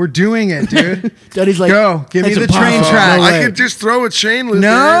it. We're doing it, dude. Duddy's like, Go. Give me "That's the train impossible. track." No I way." could just throw a chain loop.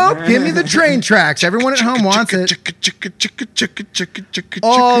 No, give me the train tracks. Everyone at home wants it.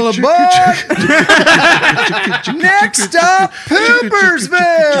 All aboard! Next stop,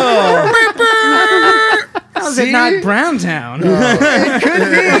 Poopersville. How's it not Browntown? It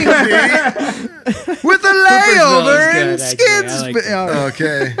could be with a layover in Poopersville is good, actually. I like Skidsville.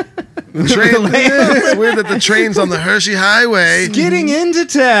 Okay. The train. It's weird that the train's on the Hershey Highway. Getting into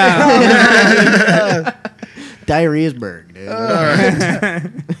town. Diarrhea'sburg, dude.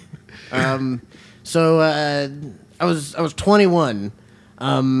 So I was 21.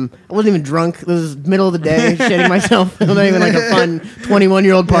 I wasn't even drunk. This was middle of the day, shitting myself. It wasn't even like a fun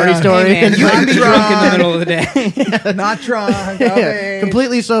 21-year-old party story. Hey man, It's you like- can be drunk in the middle of the day. Not drunk. yeah,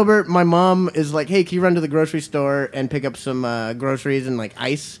 completely sober. My mom is like, "Hey, can you run to the grocery store and pick up some groceries and like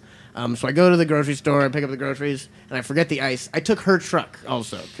ice?" So I go to the grocery store, I pick up the groceries, and I forget the ice. I took her truck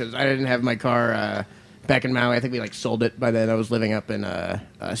also because I didn't have my car back in Maui. I think we like sold it by then. I was living up in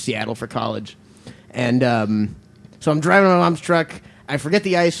Seattle for college, and so I'm driving my mom's truck. I forget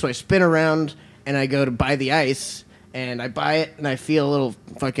the ice, so I spin around and I go to buy the ice, and I buy it, and I feel a little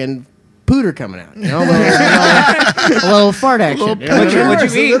fucking pooter coming out, you know, a little fart action. You know?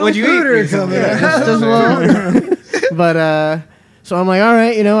 What'd you eat? What'd you eat? Just a little, but so I'm like, all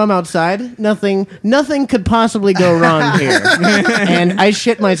right, you know, I'm outside. Nothing could possibly go wrong here. And I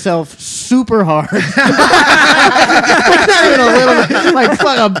shit myself super hard. Not even a little bit, like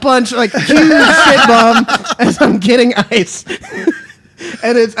fuck a bunch, like huge shit bomb as I'm getting ice.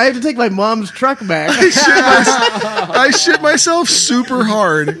 And I have to take my mom's truck back. I shit myself super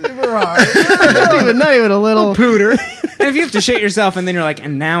hard. not even a little pooter. And if you have to shit yourself and then you're like,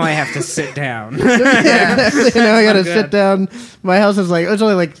 and now I have to sit down. Now I gotta sit down. My house is like, it's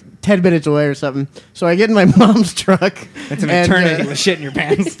only like 10 minutes away or something. So I get in my mom's truck. It's an and, eternity with shit in your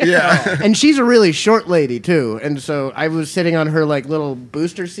pants. Yeah. And she's a really short lady too. And so I was sitting on her like little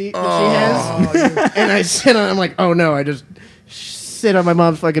booster seat that she has. And I sit on, I'm like, oh no, I just sit on my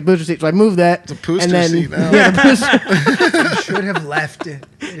mom's fucking booster seat. So I move that. It's a booster and then, seat now. Yeah, the booster. Should have left it.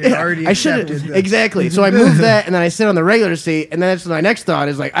 It already I should accepted have this. exactly. So I moved that, and then I sit on the regular seat, and then that's my next thought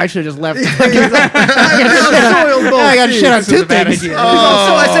is like I should have just left. I got shit on two things. So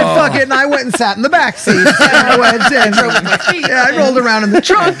I said, fuck it, and I went and sat in the back seat. And I went and I rolled around in the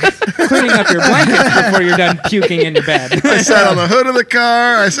trunk. Cleaning up your blankets before you're done puking in your bed. I sat on the hood of the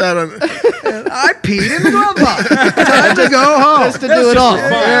car. I sat on. I peed in the glove box. Time to go home. Just to do it all.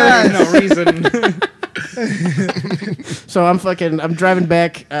 There's no reason. So I'm driving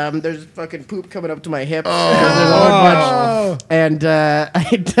back. There's fucking poop coming up to my hips. There's a whole bunch. And I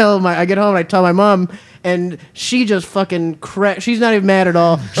get home and I tell my mom, and she just fucking she's not even mad at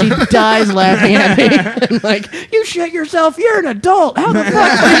all. She dies laughing at me. I'm like, you shit yourself. You're an adult. How the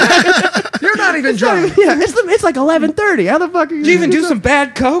fuck? You're not even drunk. Yeah, it's like 11:30. How the fuck are you? Did you even do some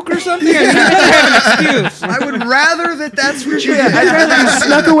bad coke or something? I mean, you have an excuse. I would rather that's what you Yeah, did. I'd rather you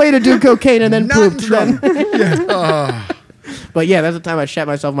snuck away to do cocaine and then Not in pooped. trouble. But yeah, that's the time I shat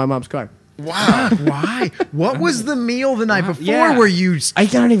myself in my mom's car. Wow. Why? What was the meal the night before? Yeah. Where you I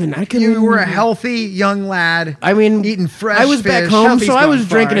couldn't. you were a healthy young lad? I mean, eating fresh I was back fish. home, Healthy's so I was gone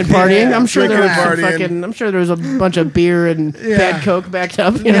drinking and far. partying. Yeah, I'm sure there was drinking some and partying. fucking. I'm sure there was a bunch of beer and Yeah. bad coke backed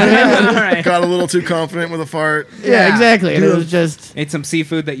up. You know what I mean? All right. Got a little too confident with a fart. Yeah, exactly. And it was just. Ate some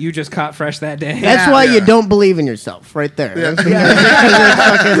seafood that you just caught fresh that day. That's why you don't believe in yourself, right there. Yeah. That's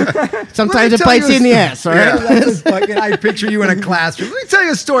because fucking, sometimes it tell bites you you in the ass. All right. That's just fucking, I picture you in a classroom. Let me tell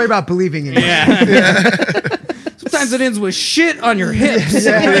you a story about believing in yourself. Yeah. Sometimes it ends with shit on your hips.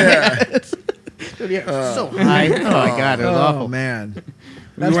 So high. Oh my god, it was Oh awful. man.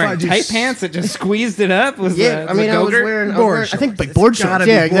 You wearing probably tight just- pants that just squeezed it up? Was Yeah, I mean, I was wearing, Board I think shorts. like It's board gotta shorts.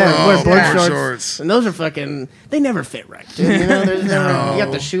 be Yeah, exactly. board- Wear board yeah. shorts. Shorts. And those are fucking. They never fit right, dude. You know, there's never. You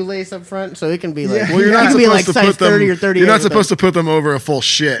got the shoelace up front, so it can be like. Yeah. Well, you're it not can be like supposed to size put them. 30 or 38. You're not supposed to put them over a full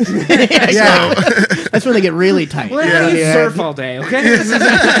shit. Yeah. That's when they get really tight. Well, Yeah, you yeah. surf all day, okay?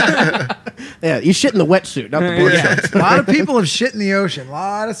 Yeah, you shit in the wetsuit, not the board shorts. A lot of people have shit in the ocean. A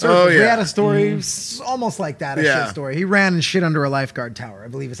lot of surfers. Oh, We yeah. had a story almost like that, a Yeah. shit story. He ran and shit under a lifeguard tower, I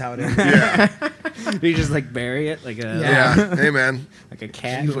believe is how it is. You just like bury it like a Yeah. Hey, man. like a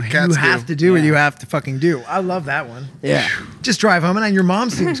cat. You Cats have do. to do what you have to fucking do. I love that one. Yeah. Just drive home, and your mom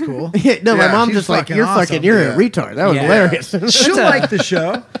seems cool. Yeah, no, my Yeah, mom she's just like, fucking you're awesome. fucking, you're Yeah. a retard. That was Yeah. hilarious. She'll like the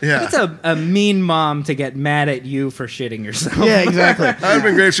show. Yeah. That's a mean mom to get mad at you for shitting yourself. Yeah, exactly. That would have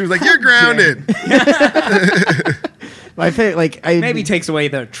been great if she was like, "You're grounded." My favorite, like, I Maybe takes away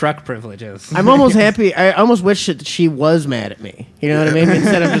the truck privileges. I'm almost happy. I almost wish that she was mad at me. You know what I mean?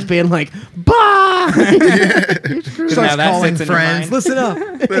 Instead of just being like, bah! Starts Now that calling sits in your friends. mind. Listen up.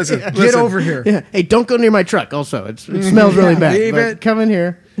 Listen, Get listen. over here. Yeah. Hey, don't go near my truck. Also, it smells really bad. leave but it. Come in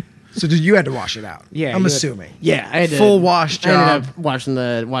here. So you had to wash it out. Yeah, I'm you had- assuming. Yeah, I had to, Full wash I ended job. up washing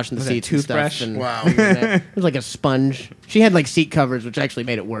the Was it seats toothbrush? and stuff. And Wow. figuring that- it was like a sponge. She had like seat covers, which actually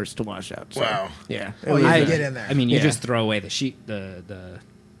made it worse to wash out. So, Wow. Yeah. Oh, It you was, had to get in there. I mean, you Yeah. just throw away the sheet, the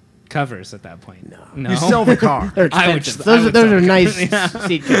covers at that point. No, You sell the car. they're I would expensive. just- I Those would are sell nice covers.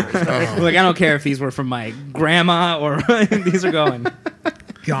 seat covers. Like I don't care if these were from my grandma or these are going.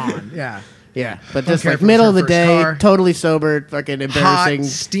 Gone. Yeah. Yeah, but just care like if it was middle her of the first day, car. totally sober, fucking embarrassing. Hot,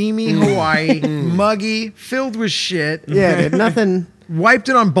 steamy Hawaii, muggy, filled with shit. Yeah, dude, nothing. Wiped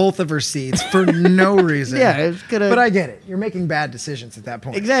it on both of her seats for no reason. Yeah, it was gonna. But I get it. You're making bad decisions at that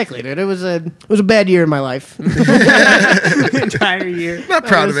point. exactly, dude. It was a bad year in my life. Entire year. Not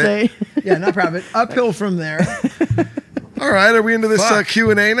proud of it. Say. Yeah, not proud of it. Uphill from there. All right, are we into this Fuck.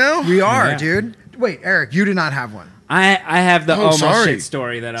 Q&A now? We are, Yeah. dude. Wait, Eric, you did not have one. I have the Oh, almost sorry. shit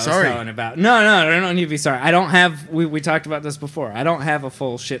story that I was Sorry. telling about. No, I don't need to be sorry. I don't have. We talked about this before. I don't have a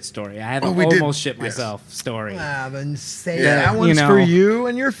full shit story. I have Oh, an we did. almost shit Yes. myself story. Then say Yeah. that You one's know. for you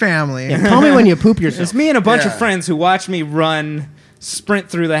and your family. Yeah, call me when you poop yourself. It's me and a bunch of Yeah. friends who watched me sprint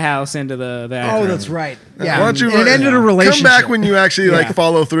through the house into the bathroom. Oh, that's right. Yeah. Why don't you And it ended a come relationship. back when you actually like Yeah.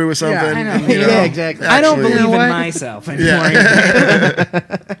 follow through with something? I know. you know? Yeah, exactly. I don't Actually. believe You know in what? myself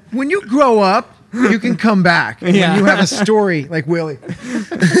anymore. When you grow up, you can come back. Yeah. When you have a story like Willie.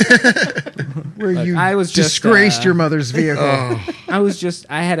 Where you I was just, disgraced your mother's vehicle.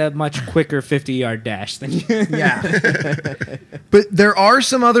 I had a much quicker 50-yard dash than you. Yeah. But there are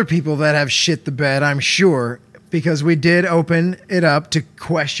some other people that have shit the bed, I'm sure, because we did open it up to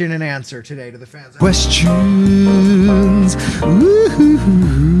question and answer today to the fans. Questions.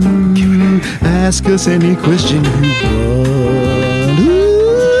 Woo-hoo-hoo. Ask us any question you want.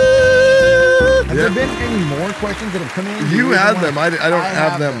 Have there been any more questions that have come in? You really had want- them. I don't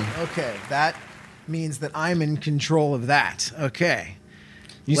have them. Okay, that means that I'm in control of that. Okay.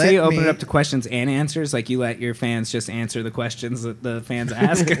 You Let say you open me- it up to questions and answers, like you let your fans just answer the questions that the fans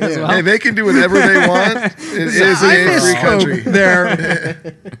ask as well. Hey, they can do whatever they want. It is I a free country. misspoke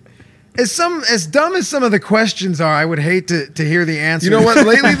there. As dumb as some of the questions are, I would hate to hear the answer. You know what?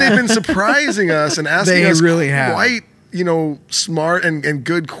 Lately, they've been surprising us and asking They us really have. quite, smart and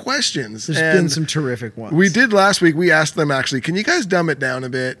good questions. There's and been some terrific ones. We did last week. We asked them actually, can you guys dumb it down a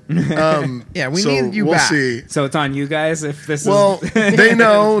bit? Yeah, we need you we'll back. see. So it's on you guys if this Well, is. they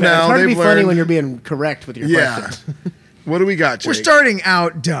know It's now. hard to They've be funny learned. when you're being correct with your Yeah. questions. What do we got, Jake? We're starting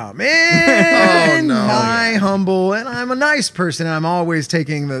out dumb. In Oh, no. my humble, and I'm a nice person, and I'm always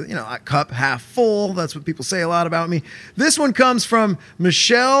taking the a cup half full. That's what people say a lot about me. This one comes from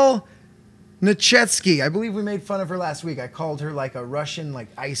Michelle Nachetsky. I believe we made fun of her last week. I called her like a Russian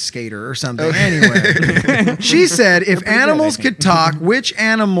ice skater or something. Anyway, she said, if animals could talk, which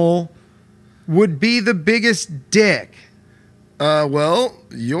animal would be the biggest dick? Well,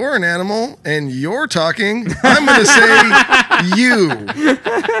 you're an animal and you're talking. I'm going to say you.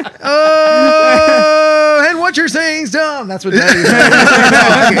 Oh, and what you're saying's dumb. That's what Daddy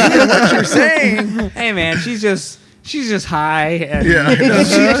said. What you're saying. Hey man, she's just high. And Yeah.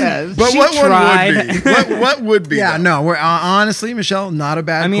 Yes. But She what tried. one would be? What would be? Yeah, though? no, we're honestly, Michelle, not a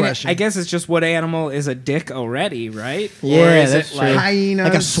bad I mean, question. I guess it's just what animal is a dick already, right? Yeah, or is that's it like true. hyenas.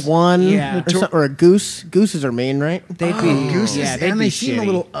 Like a swan Yeah. or a goose. Gooses are mean, right? they'd be Gooses, yeah, they'd and be they seem a shitty.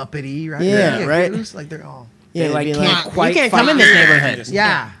 little uppity, right? Yeah, right. Goose, like they're all. Yeah, They, like, it'd be can't you quite can't come in fight. this neighborhood.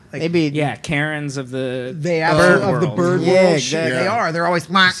 Yeah. Like, They'd be Yeah, Karens of the they bird absolutely of the world. bird Yeah, world. exactly. They are. They're always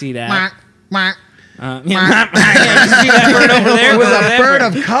mwah, see that? mwah, mwah. Yeah, you see that bird over there? With Go a that bird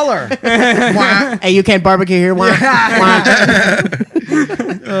bird. of color. Mwah. Hey, you can't barbecue here. Wah, wah.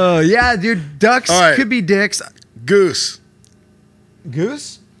 Oh yeah, dude. Ducks All right. could be dicks. Goose.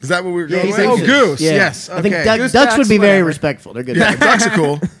 Goose? Is that what we were Yeah, going he with? said Oh, goose. Yeah. Yes. I think Okay. Goose, ducks would ducks, be very whatever. respectful. They're good. Yeah, ducks are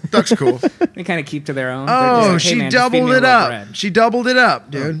cool. Ducks are cool. They kind of keep to their own. Oh, They're just like, hey, she man, just feed me doubled a it little up. bread. She doubled it up,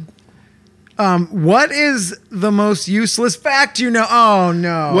 dude. What is the most useless fact you know? Oh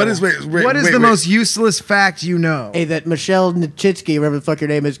no. What is- wait, what is wait, the wait. most useless fact you know? Hey, that Michelle Nichitsky, whatever the fuck your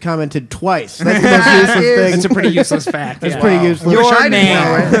name is, commented twice. That's the most That useless is- thing. It's a pretty useless fact. That's yeah. pretty useless. I wish I didn't name.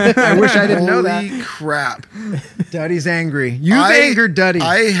 know it. I wish I didn't know that. Holy crap. Duddy's angry. You've angered Duddy.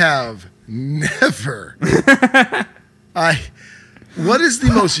 I have never. What is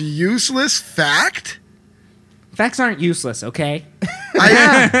the most useless fact? Facts aren't useless, okay?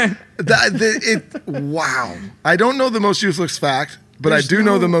 Wow. I don't know the most useless fact, but I do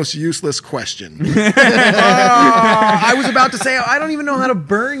know the most useless question. I was about to say I don't even know how to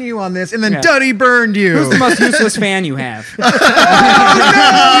burn you on this, and then Yeah. Duddy burned you. Who's the most useless fan you have?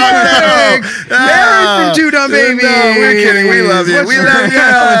 Eric from Two Dumb Babies. No, we're kidding. We love you. What's We your love you. email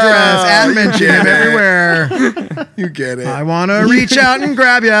address? Oh, At we mention get him it. everywhere. You get it. I want to reach out and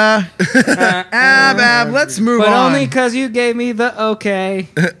grab ya. Ab, let's move But on. only because you gave me the okay.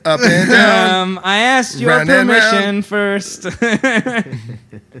 Up and down. I asked your Round and permission first.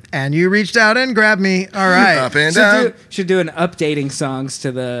 And you reached out and grabbed me. All right. Up and down. should do an updating songs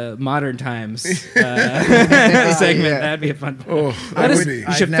to the modern times segment. Yeah. That'd be a fun. Oh, That that is- would be. you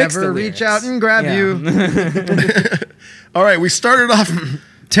I'd should fix the never reach lyrics. out and grab Yeah. you. All right, we started off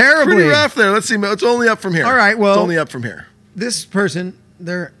Terribly. pretty rough there. Let's see. It's only up from here. All right, well- it's only up from here. This person,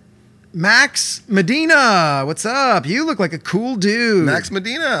 they're Max Medina. What's up? You look like a cool dude. Max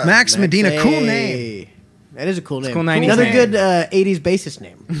Medina. Max Medina. Cool Hey. name. That is a cool name. cool 90s Another name. good 80s bassist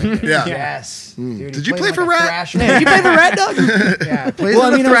name. Yeah. Yes. Dude, Did he you play plays for like a Rat? thrash Did you play for Rat Dog? Yeah, plays Well, I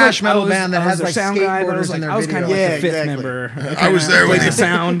in mean, a I was thrash like- metal I was- band that I was has their like sound guy, but I skateboarders was in like, their I was kind of videos. like Yeah, the fifth exactly. member. I was there when Played he the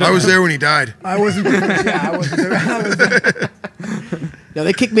sound. I was there when he died. I wasn't. Yeah, I wasn't. No,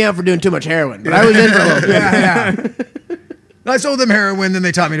 they kicked me out for doing too much heroin, but I was in for a little bit. Yeah. I sold them heroin, then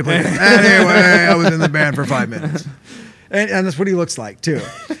they taught me to play. Anyway, I was in the band for 5 minutes. And that's what he looks like, too.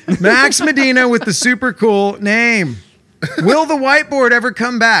 Max Medina with the super cool name. Will the whiteboard ever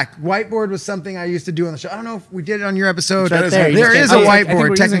come back? Whiteboard was something I used to do on the show. I don't know if we did it on your episode. It's right there. You There just is can't a see it. I think we're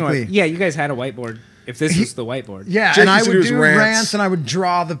whiteboard, using technically. Yeah, you guys had a whiteboard. If this was the whiteboard. Yeah, Jake and I used to would do his do rants. rants and I would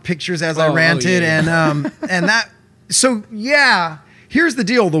draw the pictures as I Oh, ranted yeah. and that. So yeah, here's the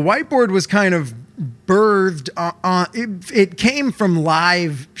deal: the whiteboard was kind of birthed on. It came from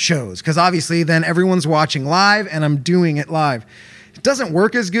live shows because obviously then everyone's watching live and I'm doing it live. It doesn't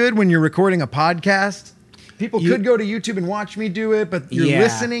work as good when you're recording a podcast. People could go to YouTube and watch me do it, but you're Yeah.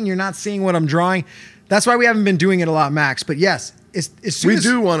 listening. You're not seeing what I'm drawing. That's why we haven't been doing it a lot, Max. But yes, as soon We as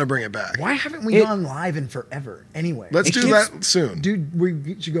do want to bring it back. why haven't we gone live in forever? Anyway, Let's It do gives- that soon. dude,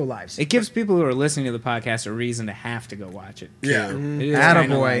 we should go live. It gives people who are listening to the podcast a reason to have to go watch it. Yeah.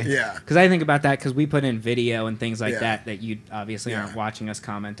 Attaboy. Yeah. Because I think about that because we put in video and things like Yeah. that you obviously aren't watching us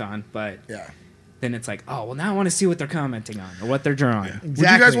comment on, but Yeah. then it's like, oh, well, now I want to see what they're commenting on or what they're drawing. Would you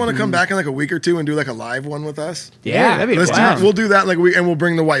guys want to come back in like a week or two and do like a live one with us? Yeah, that'd be Let's Wow. do. We'll do that in like a week, and we'll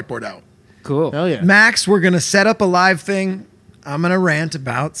bring the whiteboard out. Cool. Hell yeah. Max, we're gonna set up a live thing. I'm gonna rant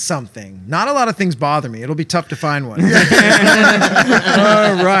about something. Not a lot of things bother me. It'll be tough to find one. All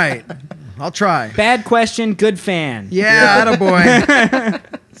right, I'll try. Bad question, good fan. Yeah, attaboy.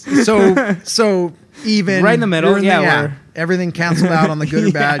 So even Right in the middle, you're yeah, we're- everything canceled out on the good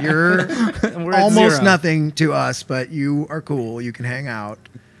or bad. You're We're at almost 0. nothing to us, but you are cool. You can hang out.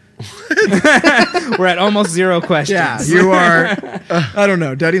 We're at almost 0 questions. Yeah, you are. I don't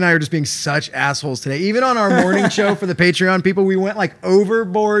know. Duddy and I are just being such assholes today. Even on our morning show for the Patreon people, we went like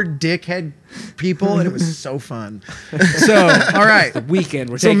overboard dickhead people, and it was so fun. So, all right. Weekend.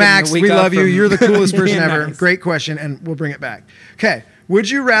 We're So, taking Max, the week we off love you. from You're the coolest person being ever. nice. Great question, and we'll bring it back. Okay. Would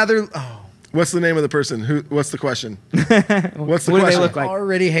you rather? Oh, What's the name of the person? What's the question? What's the What do question? they look like?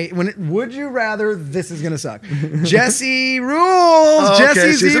 Already hate would you rather? This is gonna suck. Jessie rules. Okay,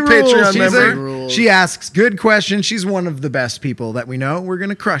 Jessie she's a rules. Patreon She's member. she asks good question. She's one of the best people that we know. We're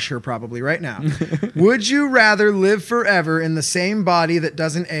gonna crush her probably right now. Would you rather live forever in the same body that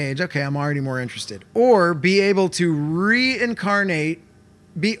doesn't age? Okay, I'm already more interested. Or be able to reincarnate.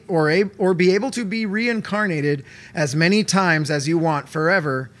 Be able to be reincarnated as many times as you want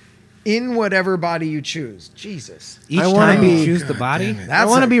forever in whatever body you choose. Jesus. Each I wanna time you be- choose the body? I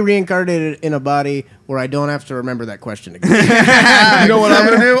want to be reincarnated in a body where I don't have to remember that question again. You know what I'm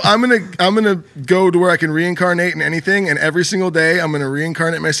gonna do? I'm gonna go to where I can reincarnate in anything, and every single day I'm gonna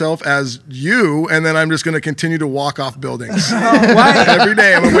reincarnate myself as you, and then I'm just gonna continue to walk off buildings. Every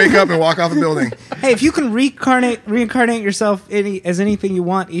day I'm gonna wake up and walk off a building. Hey, if you can reincarnate yourself as anything you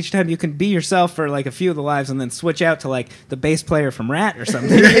want each time, you can be yourself for like a few of the lives and then switch out to like the bass player from Rat or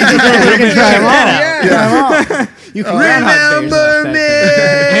something. You can try them all. You can Remember me.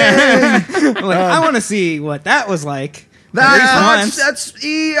 Like, I want to see what that was like. That's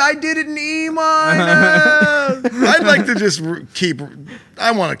E. I did it in E minor. I'd like to just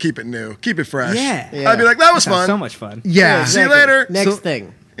I want to keep it new, keep it fresh. Yeah. I'd be like, that was Sounds fun. so much fun. Yeah. See you later. Next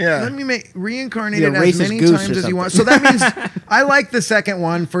thing. Yeah. Let me make reincarnated Yeah, as racist many goose times or as you want. So something. that means I like the second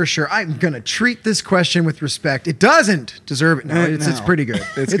one for sure. I'm gonna treat this question with respect. It doesn't deserve it. No, it's No. pretty good.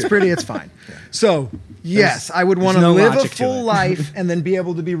 It's pretty. It's fine. So yes, I would want there's to no live a logic to full it. life and then be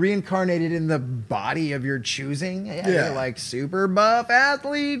able to be reincarnated in the body of your choosing. Yeah, Yeah. you're like super buff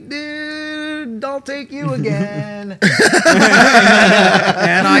athlete, dude. I'll take you again. And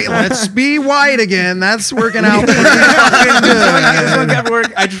let's be white again. That's working out pretty fucking This one good. kept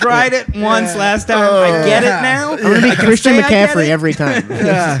work. I tried it once last time. I get it now. I'm gonna be Christian say I get McCaffrey it. every time.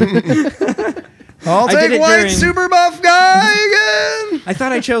 I'll I did take it white during- super buff guy again. I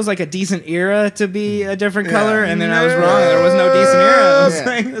thought I chose like a decent era to be a different color, and then I was wrong. There was no decent era. I was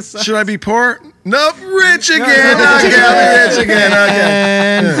like, this sucks. Should I be poor? Nope, rich again. Okay, rich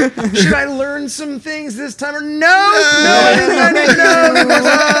again. Okay. Should I learn some things this time or no?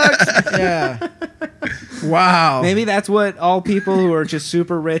 Yeah. Wow. Maybe that's what all people who are just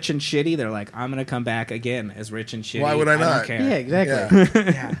super rich and shitty, they're like, I'm going to come back again as rich and shitty. Why would I don't not? care. Yeah, exactly.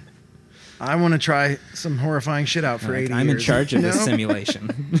 Yeah. I want to try some horrifying shit out for Like, 80 I'm years. in charge of You this know?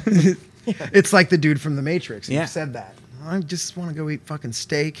 simulation. It's like the dude from The Matrix. Yeah. You said that. I just want to go eat fucking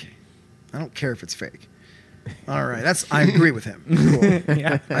steak. I don't care if it's fake. All right. I agree with him. Cool.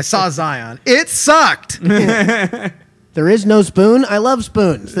 Yeah. I saw Zion. It sucked. There is no spoon. I love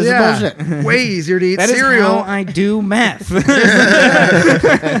spoons. This is bullshit. Way easier to eat That is cereal. how I do math.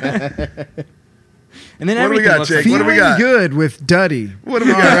 And then What do we everything got, looks Jake? like What do we Feeling got? good with Duddy. What do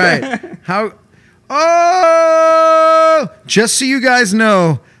we All got? right. How? Oh, just so you guys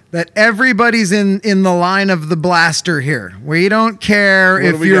know that everybody's in the line of the blaster here. We don't care What do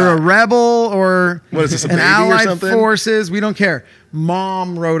if we you're got? a rebel or What is this, a an baby or allied something? forces. We don't care.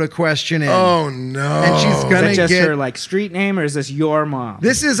 Mom wrote a question in. Oh no. And she's Is gonna that just get. her like street name, or is this your mom?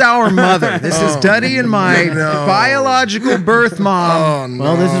 This is our mother. This is Duddy and my no. biological birth mom. Oh no.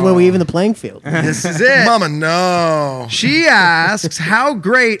 Well, this is where we even the playing field. This is it. Mama, no. She asks, "How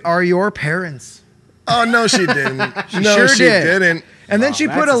great are your parents?" Oh no, she didn't. No, sure she did. didn't. And then she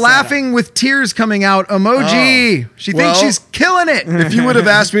that's put a a laughing with tears coming out emoji. She thinks Well, she's killing it. If you would have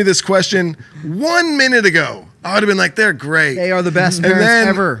asked me this question 1 minute ago, I would have been like, "They're great." They are the best and parents then,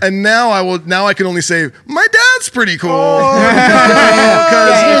 ever. and now I can only say my dad's pretty cool. Oh, I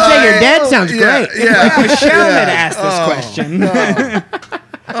was gonna say your dad sounds great. Yeah, Michelle had asked this question.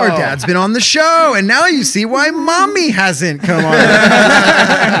 Our dad's been on the show, and now you see why mommy hasn't come on.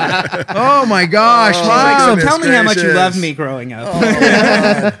 Oh my gosh, Oh, Mom. So goodness tell me how much you gracious. loved me growing up.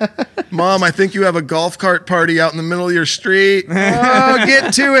 Mom, I think you have a golf cart party out in the middle of your street. Oh,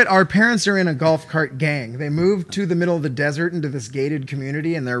 get to it. Our parents are in a golf cart gang. They moved to the middle of the desert into this gated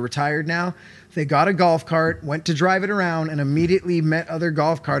community, and they're retired now. They got a golf cart, went to drive it around, and immediately met other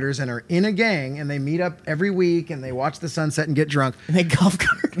golf carters and are in a gang, and they meet up every week, and they watch the sunset and get drunk. They golf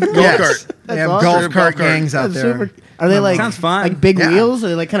cart. Golf cart. They have awesome. golf Golf cart cart. gangs out That's there. super. Are they like Sounds fun. like big Yeah. wheels? Are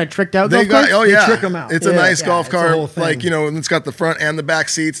they like kind of tricked out They golf got, carts? oh They yeah, trick 'em out. It's a Yeah. nice Yeah, golf it's a cart, whole thing. like it's got the front and the back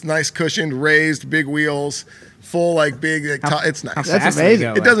seats, nice cushioned, raised, big wheels, full big. It's nice. How That's fast do they amazing. go,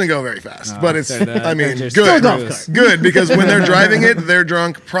 It like? doesn't go very fast, but it's. they're I mean, they're just good. Still a golf cruise. cart. Good because when they're driving it, they're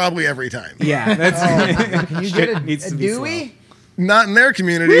drunk probably every time. Yeah, that's Can you get a needs to be Dewey? Not in their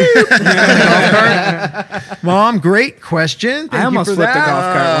community. Mom, great question. Thank I you almost for flipped a that.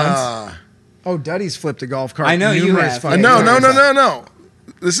 golf cart once. Oh, Duddy's flipped a golf cart. I know you numerous have. fucking No. times.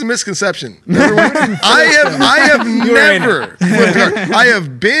 This is a misconception. Everyone, I have never flipped a cart. I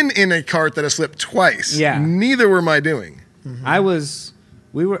have been in a cart that has slipped twice. Yeah. Neither were my doing.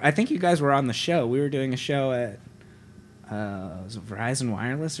 I think you guys were on the show. We were doing a show at was it Verizon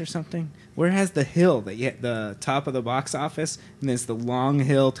Wireless or something? Where it has the hill that you hit the top of the box office, and there's the long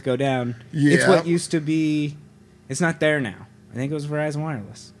hill to go down. It's Yeah. what used to be. It's not there now. I think it was Verizon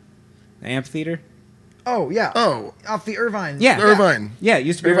Wireless. The amphitheater. Oh yeah. Oh. Off the Irvine. Yeah. Irvine. Yeah, it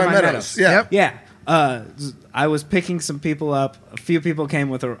used to be Irvine Irvine Meadows. Meadows. Yeah. Yeah. I was picking some people up. A few people came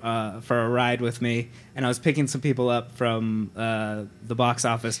with for a ride with me, and I was picking some people up from the box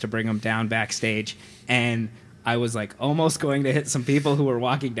office to bring them down backstage. And I was like almost going to hit some people who were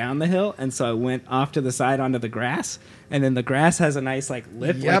walking down the hill, and so I went off to the side onto the grass. And then the grass has a nice like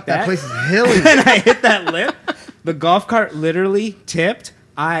lip Yep, like that place is hilly. and I hit that lip. The golf cart literally tipped.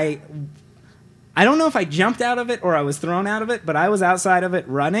 I don't know if I jumped out of it or I was thrown out of it, but I was outside of it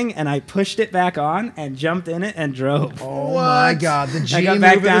running, and I pushed it back on and jumped in it and drove. Oh my God, the G I got move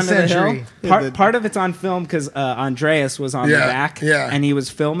back of down the to the century. hill. Part of it's on film because Andreas was on the Yeah, back, yeah. and he was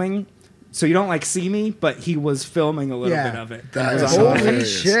filming. So you don't like see me, but he was filming a little Yeah. bit of it. That And it was is on Holy film.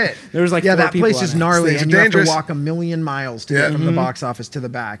 hilarious. shit! There was like yeah, 4 that people place on is it. gnarly, It's and you have dangerous. to walk a million miles to Yeah. get from the box office to the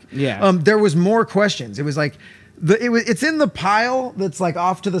back. Yeah. There was more questions. It was like. It's in the pile that's like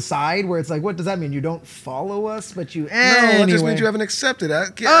off to the side where it's like, what does that mean? You don't follow us, but you No, that just anyway. means you haven't accepted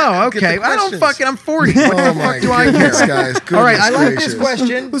it. Oh, okay. I don't fucking. I'm 40. What Oh the my fuck do I goodness, care? guys. All right, I Goodness like gracious. this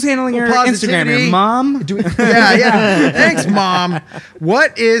question. Who's handling your Well, Instagram? Your positivity. mom? Yeah. Thanks, Mom.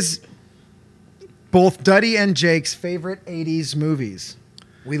 What is both Duddy and Jake's favorite 80s movies?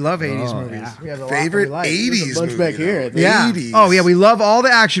 We love 80s movies. yeah. We have a lot Favorite we like. 80s bunch movie, back here, I though. think. Yeah. 80s. Oh, yeah. We love all the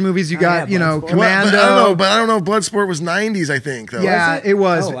action movies. You got, yeah, Commando. But I don't know. Bloodsport was 90s, I think, though. Yeah, Was it? it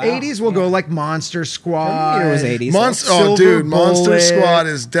was. Oh, wow. 80s will go like Monster Squad. Terminator was 80s. Silver Monster Bullet. Squad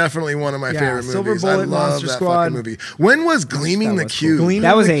is definitely one of my Yeah, favorite Silver movies. Bullet, I love Monster that Squad. fucking movie. When was Gleaming the was Cube? Gleaming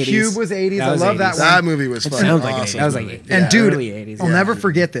That was the 80s. Cube was 80s. That I was love 80s. that one. That movie was fucking sounds like an awesome. That was like movie. 80s. And dude, early 80s. I'll yeah. never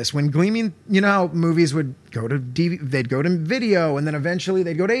forget this. When Gleaming, you know how movies would go to they'd go to video, and then eventually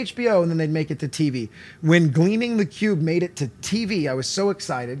they'd go to HBO, and then they'd make it to TV. When Gleaming the Cube made it to TV, I was so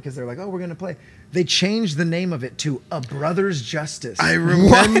excited because they're like, "Oh, we're gonna play." They changed the name of it to A Brother's Justice. I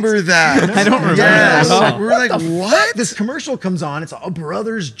remember that. I don't remember Yes. that at all. We were like, what? This commercial comes on. It's A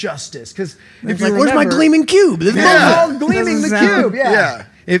Brother's Justice because if It's you like, where's my remember- gleaming cube? This Yeah. Oh, Gleaming the Doesn't sound- Cube. Yeah. Yeah.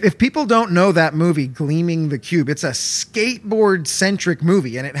 If people don't know that movie, Gleaming the Cube, it's a skateboard-centric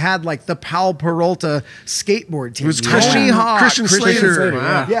movie, and it had like the Powell Peralta skateboard team. It was Tony Hawk, Christian Slater.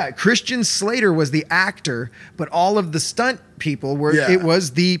 Wow. Yeah, Christian Slater was the actor, but all of the stunt people were. Yeah. It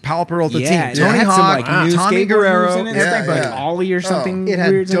was the Powell Peralta Yeah, team. it Tony had Hawk, some like new Tommy skateboard Guerrero. moves in it. Yeah, It's like yeah. ollie or something. It had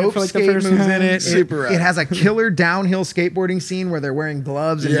weird in dope for like skate the first moves time. in it. Super rad. It has a killer downhill skateboarding scene where they're wearing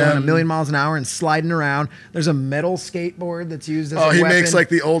gloves and Yeah. going a million miles an hour and sliding around. There's a metal skateboard that's used as Oh, a he weapon. makes like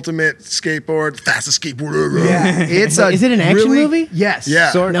the ultimate skateboard, fastest skateboarder. Yeah, it's a. Is it an action really- movie? Yes.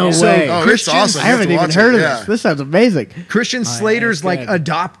 Yeah. No So way. Oh, it's Christian- awesome. I haven't You have even to watch heard it, of yeah. this. This sounds amazing. Christian Slater's it's like good.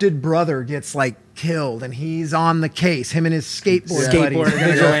 adopted brother gets like killed, and he's on the case. Him and his skateboard Yeah. buddies Skateboard are gonna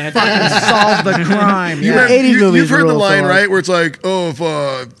go vigilante. fucking solve the crime. You Yeah. remember- 80s movies you've heard the rule line, so right? Where it's like, oh, if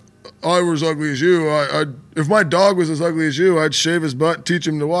I was ugly as you, if my dog was as ugly as you, I'd shave his butt, teach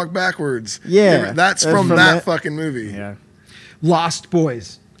him to walk backwards. Yeah. That's That's from from that that. fucking movie. Yeah. Lost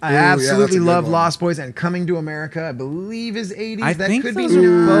Boys. I Ooh, yeah, absolutely that's a good love one. Lost Boys, and Coming to America, I believe, is 80s. I that think could be those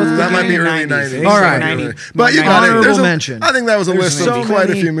are both That might be beginning early 90s. 90s. All right. 90. But you got it. Honorable There's mention. I think that was a There's list of quite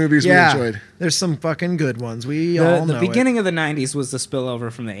a few movies we enjoyed. There's some fucking good ones. We all The know beginning of the 90s was the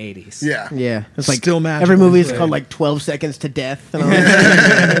spillover from the 80s. Yeah. Yeah, it's like Still magical. every movie is Yeah. called like 12 Seconds to Death. And all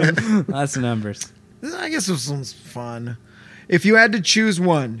that. Lots of numbers. it. I guess this one's fun. If you had to choose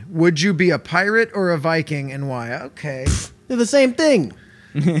one, would you be a pirate or a Viking, and why? Okay, They're the same thing.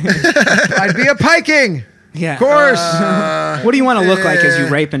 I'd be a Viking. Yeah. Of course. What do you want to look like as you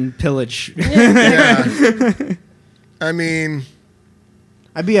rape and pillage? Yeah. I mean,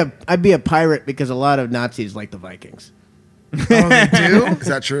 I'd be a pirate because a lot of Nazis like the Vikings. Oh, they do? is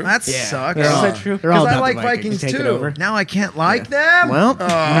that true? That Yeah. sucks. Is that true? They're all Because I about like the Vikings Take it too. over. Now I can't like them. Well,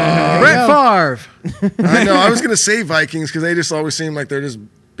 Brett Favre. I know. I was gonna say Vikings because they just always seem like they're just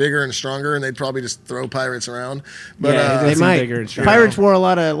bigger and stronger, and they'd probably just throw pirates around. But Yeah, they seem might. bigger and stronger. Pirates wore a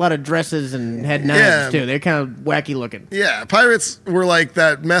lot of dresses and had knives Yeah. too. They're kind of wacky looking. yeah, pirates were like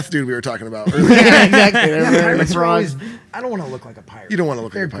that meth dude we were talking about. Yeah, exactly. They're Yeah, wearing pirates are bras. always, I don't want to look like a pirate. You don't wanna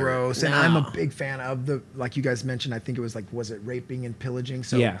look They're like a pirate. gross, and No. I'm a big fan of the, like you guys mentioned, I think it was like, was it raping and pillaging?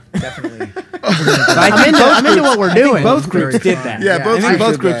 So Yeah. definitely. I'm into what we're doing. Both groups Very did fun. that. Yeah, both I think groups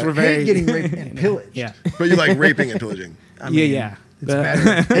both did groups that. were I hate very. getting raped and pillaged. Yeah. But you like raping and pillaging. I mean, Yeah. It's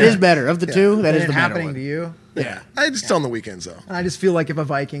better. It is better of the two. That Than is it the better happening one. to you. Yeah. I just tell on the weekends though. And I just feel like if a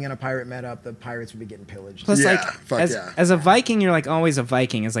Viking and a pirate met up, the pirates would be getting pillaged. Plus, Yeah, like fuck as, yeah. as a Viking, you're like always a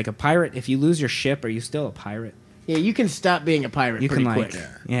Viking. As like a pirate, if you lose your ship, are you still a pirate? Yeah, you can stop being a pirate You pretty can like quick.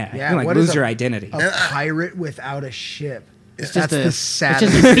 yeah, you Yeah, can like what is lose a- your identity. A pirate without a ship. It's That's just a, the it's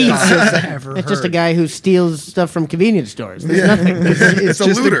saddest just a thief. I've ever It's just a heard. guy who steals stuff from convenience stores. There's nothing. It's a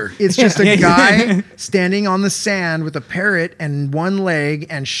just looter. It's just a Yeah. guy standing on the sand with a parrot and one leg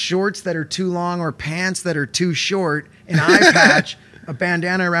and shorts that are too long or pants that are too short, an eye patch, a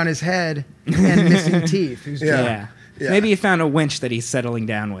bandana around his head, and missing teeth. Who's Yeah. Yeah. Yeah. Maybe he found a winch that he's settling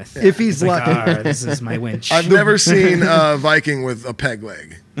down with. If he's like, lucky. "Ah, this is my winch. I've never seen a Viking with a peg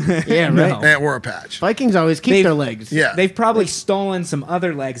leg Yeah, right. No. or a patch. Vikings always keep They've- their legs. Yeah. They've probably stolen some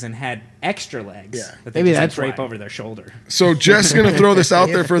other legs and had extra legs. Yeah. That they Maybe just that's drape why. over their shoulder. So just gonna throw this out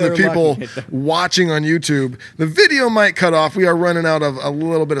there If for the they're people lucky. watching on YouTube. The video might cut off. We are running out of a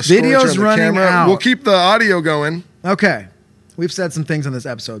little bit of storage Video's on the running camera. out. We'll keep the audio going. Okay. We've said some things on this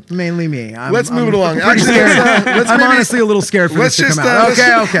episode, mainly me. Let's move it along. Pretty Actually, scared. let's I'm maybe- honestly a little scared for Let's this to just come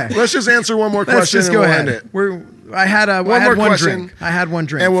out. Okay. Let's just answer one more Let's question just and go we'll ahead. end it. I had One more one question. drink. I had one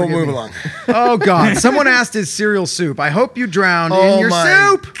drink. And we'll Forgive move me. along. Oh God! Someone asked his cereal soup. I hope you drowned Oh in your my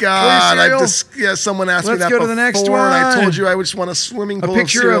soup. God! Or your cereal. Someone asked me Let's that go to before, the next and I one. told you I would just want a swimming A pool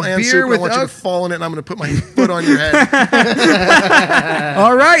picture of cereal of and beer soup. And I with want you to oak- fall in it, and I'm going to put my foot on your head.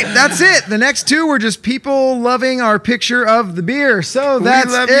 All right, that's it. The next two were just people loving our picture of the beer. So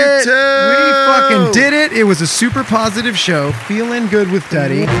that's love it. you too. We fucking did it. It was a super positive show. Feeling good with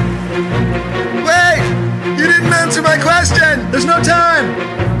Duddy. Wait! You didn't answer my question. There's no time.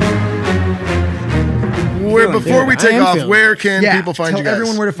 Before we good. take I am off, feeling where can Yeah, people find tell you guys?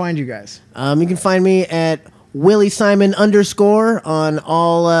 everyone where to find you guys. You can find me at Willie Simon _ on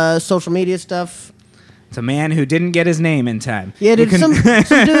all social media stuff. It's a man who didn't get his name in time. Yeah, You dude, can- some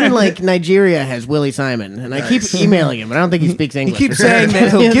dude in like Nigeria has Willie Simon, and I keep emailing him, but I don't think he speaks He English. keeps saying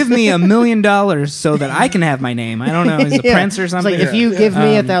that he'll give me $1 million so that I can have my name. I don't know. He's a Yeah. prince or It's something. like if you give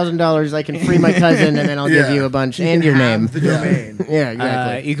me $1,000, I can free my cousin, and then I'll give Yeah. you a bunch and your name. The domain. Yeah,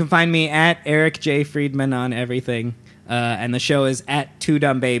 exactly. You can find me at Eric J. Friedman on everything. And the show is at Two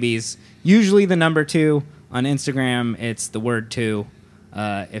Dumb Babies. Usually the number 2. On Instagram, it's the word 2.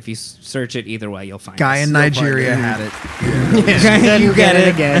 If you search it either way, you'll find Guy us. in Nigeria had it. You get it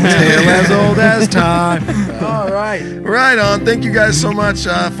again. Tale as old as time. All right. Right on. Thank you guys so much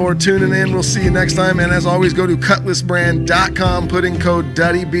for tuning in. We'll see you next time. And as always, go to cutlassbrand.com. Put in code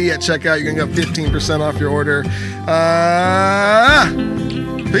DuddyB at checkout. You're going to get 15% off your order.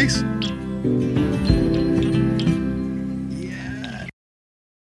 Peace.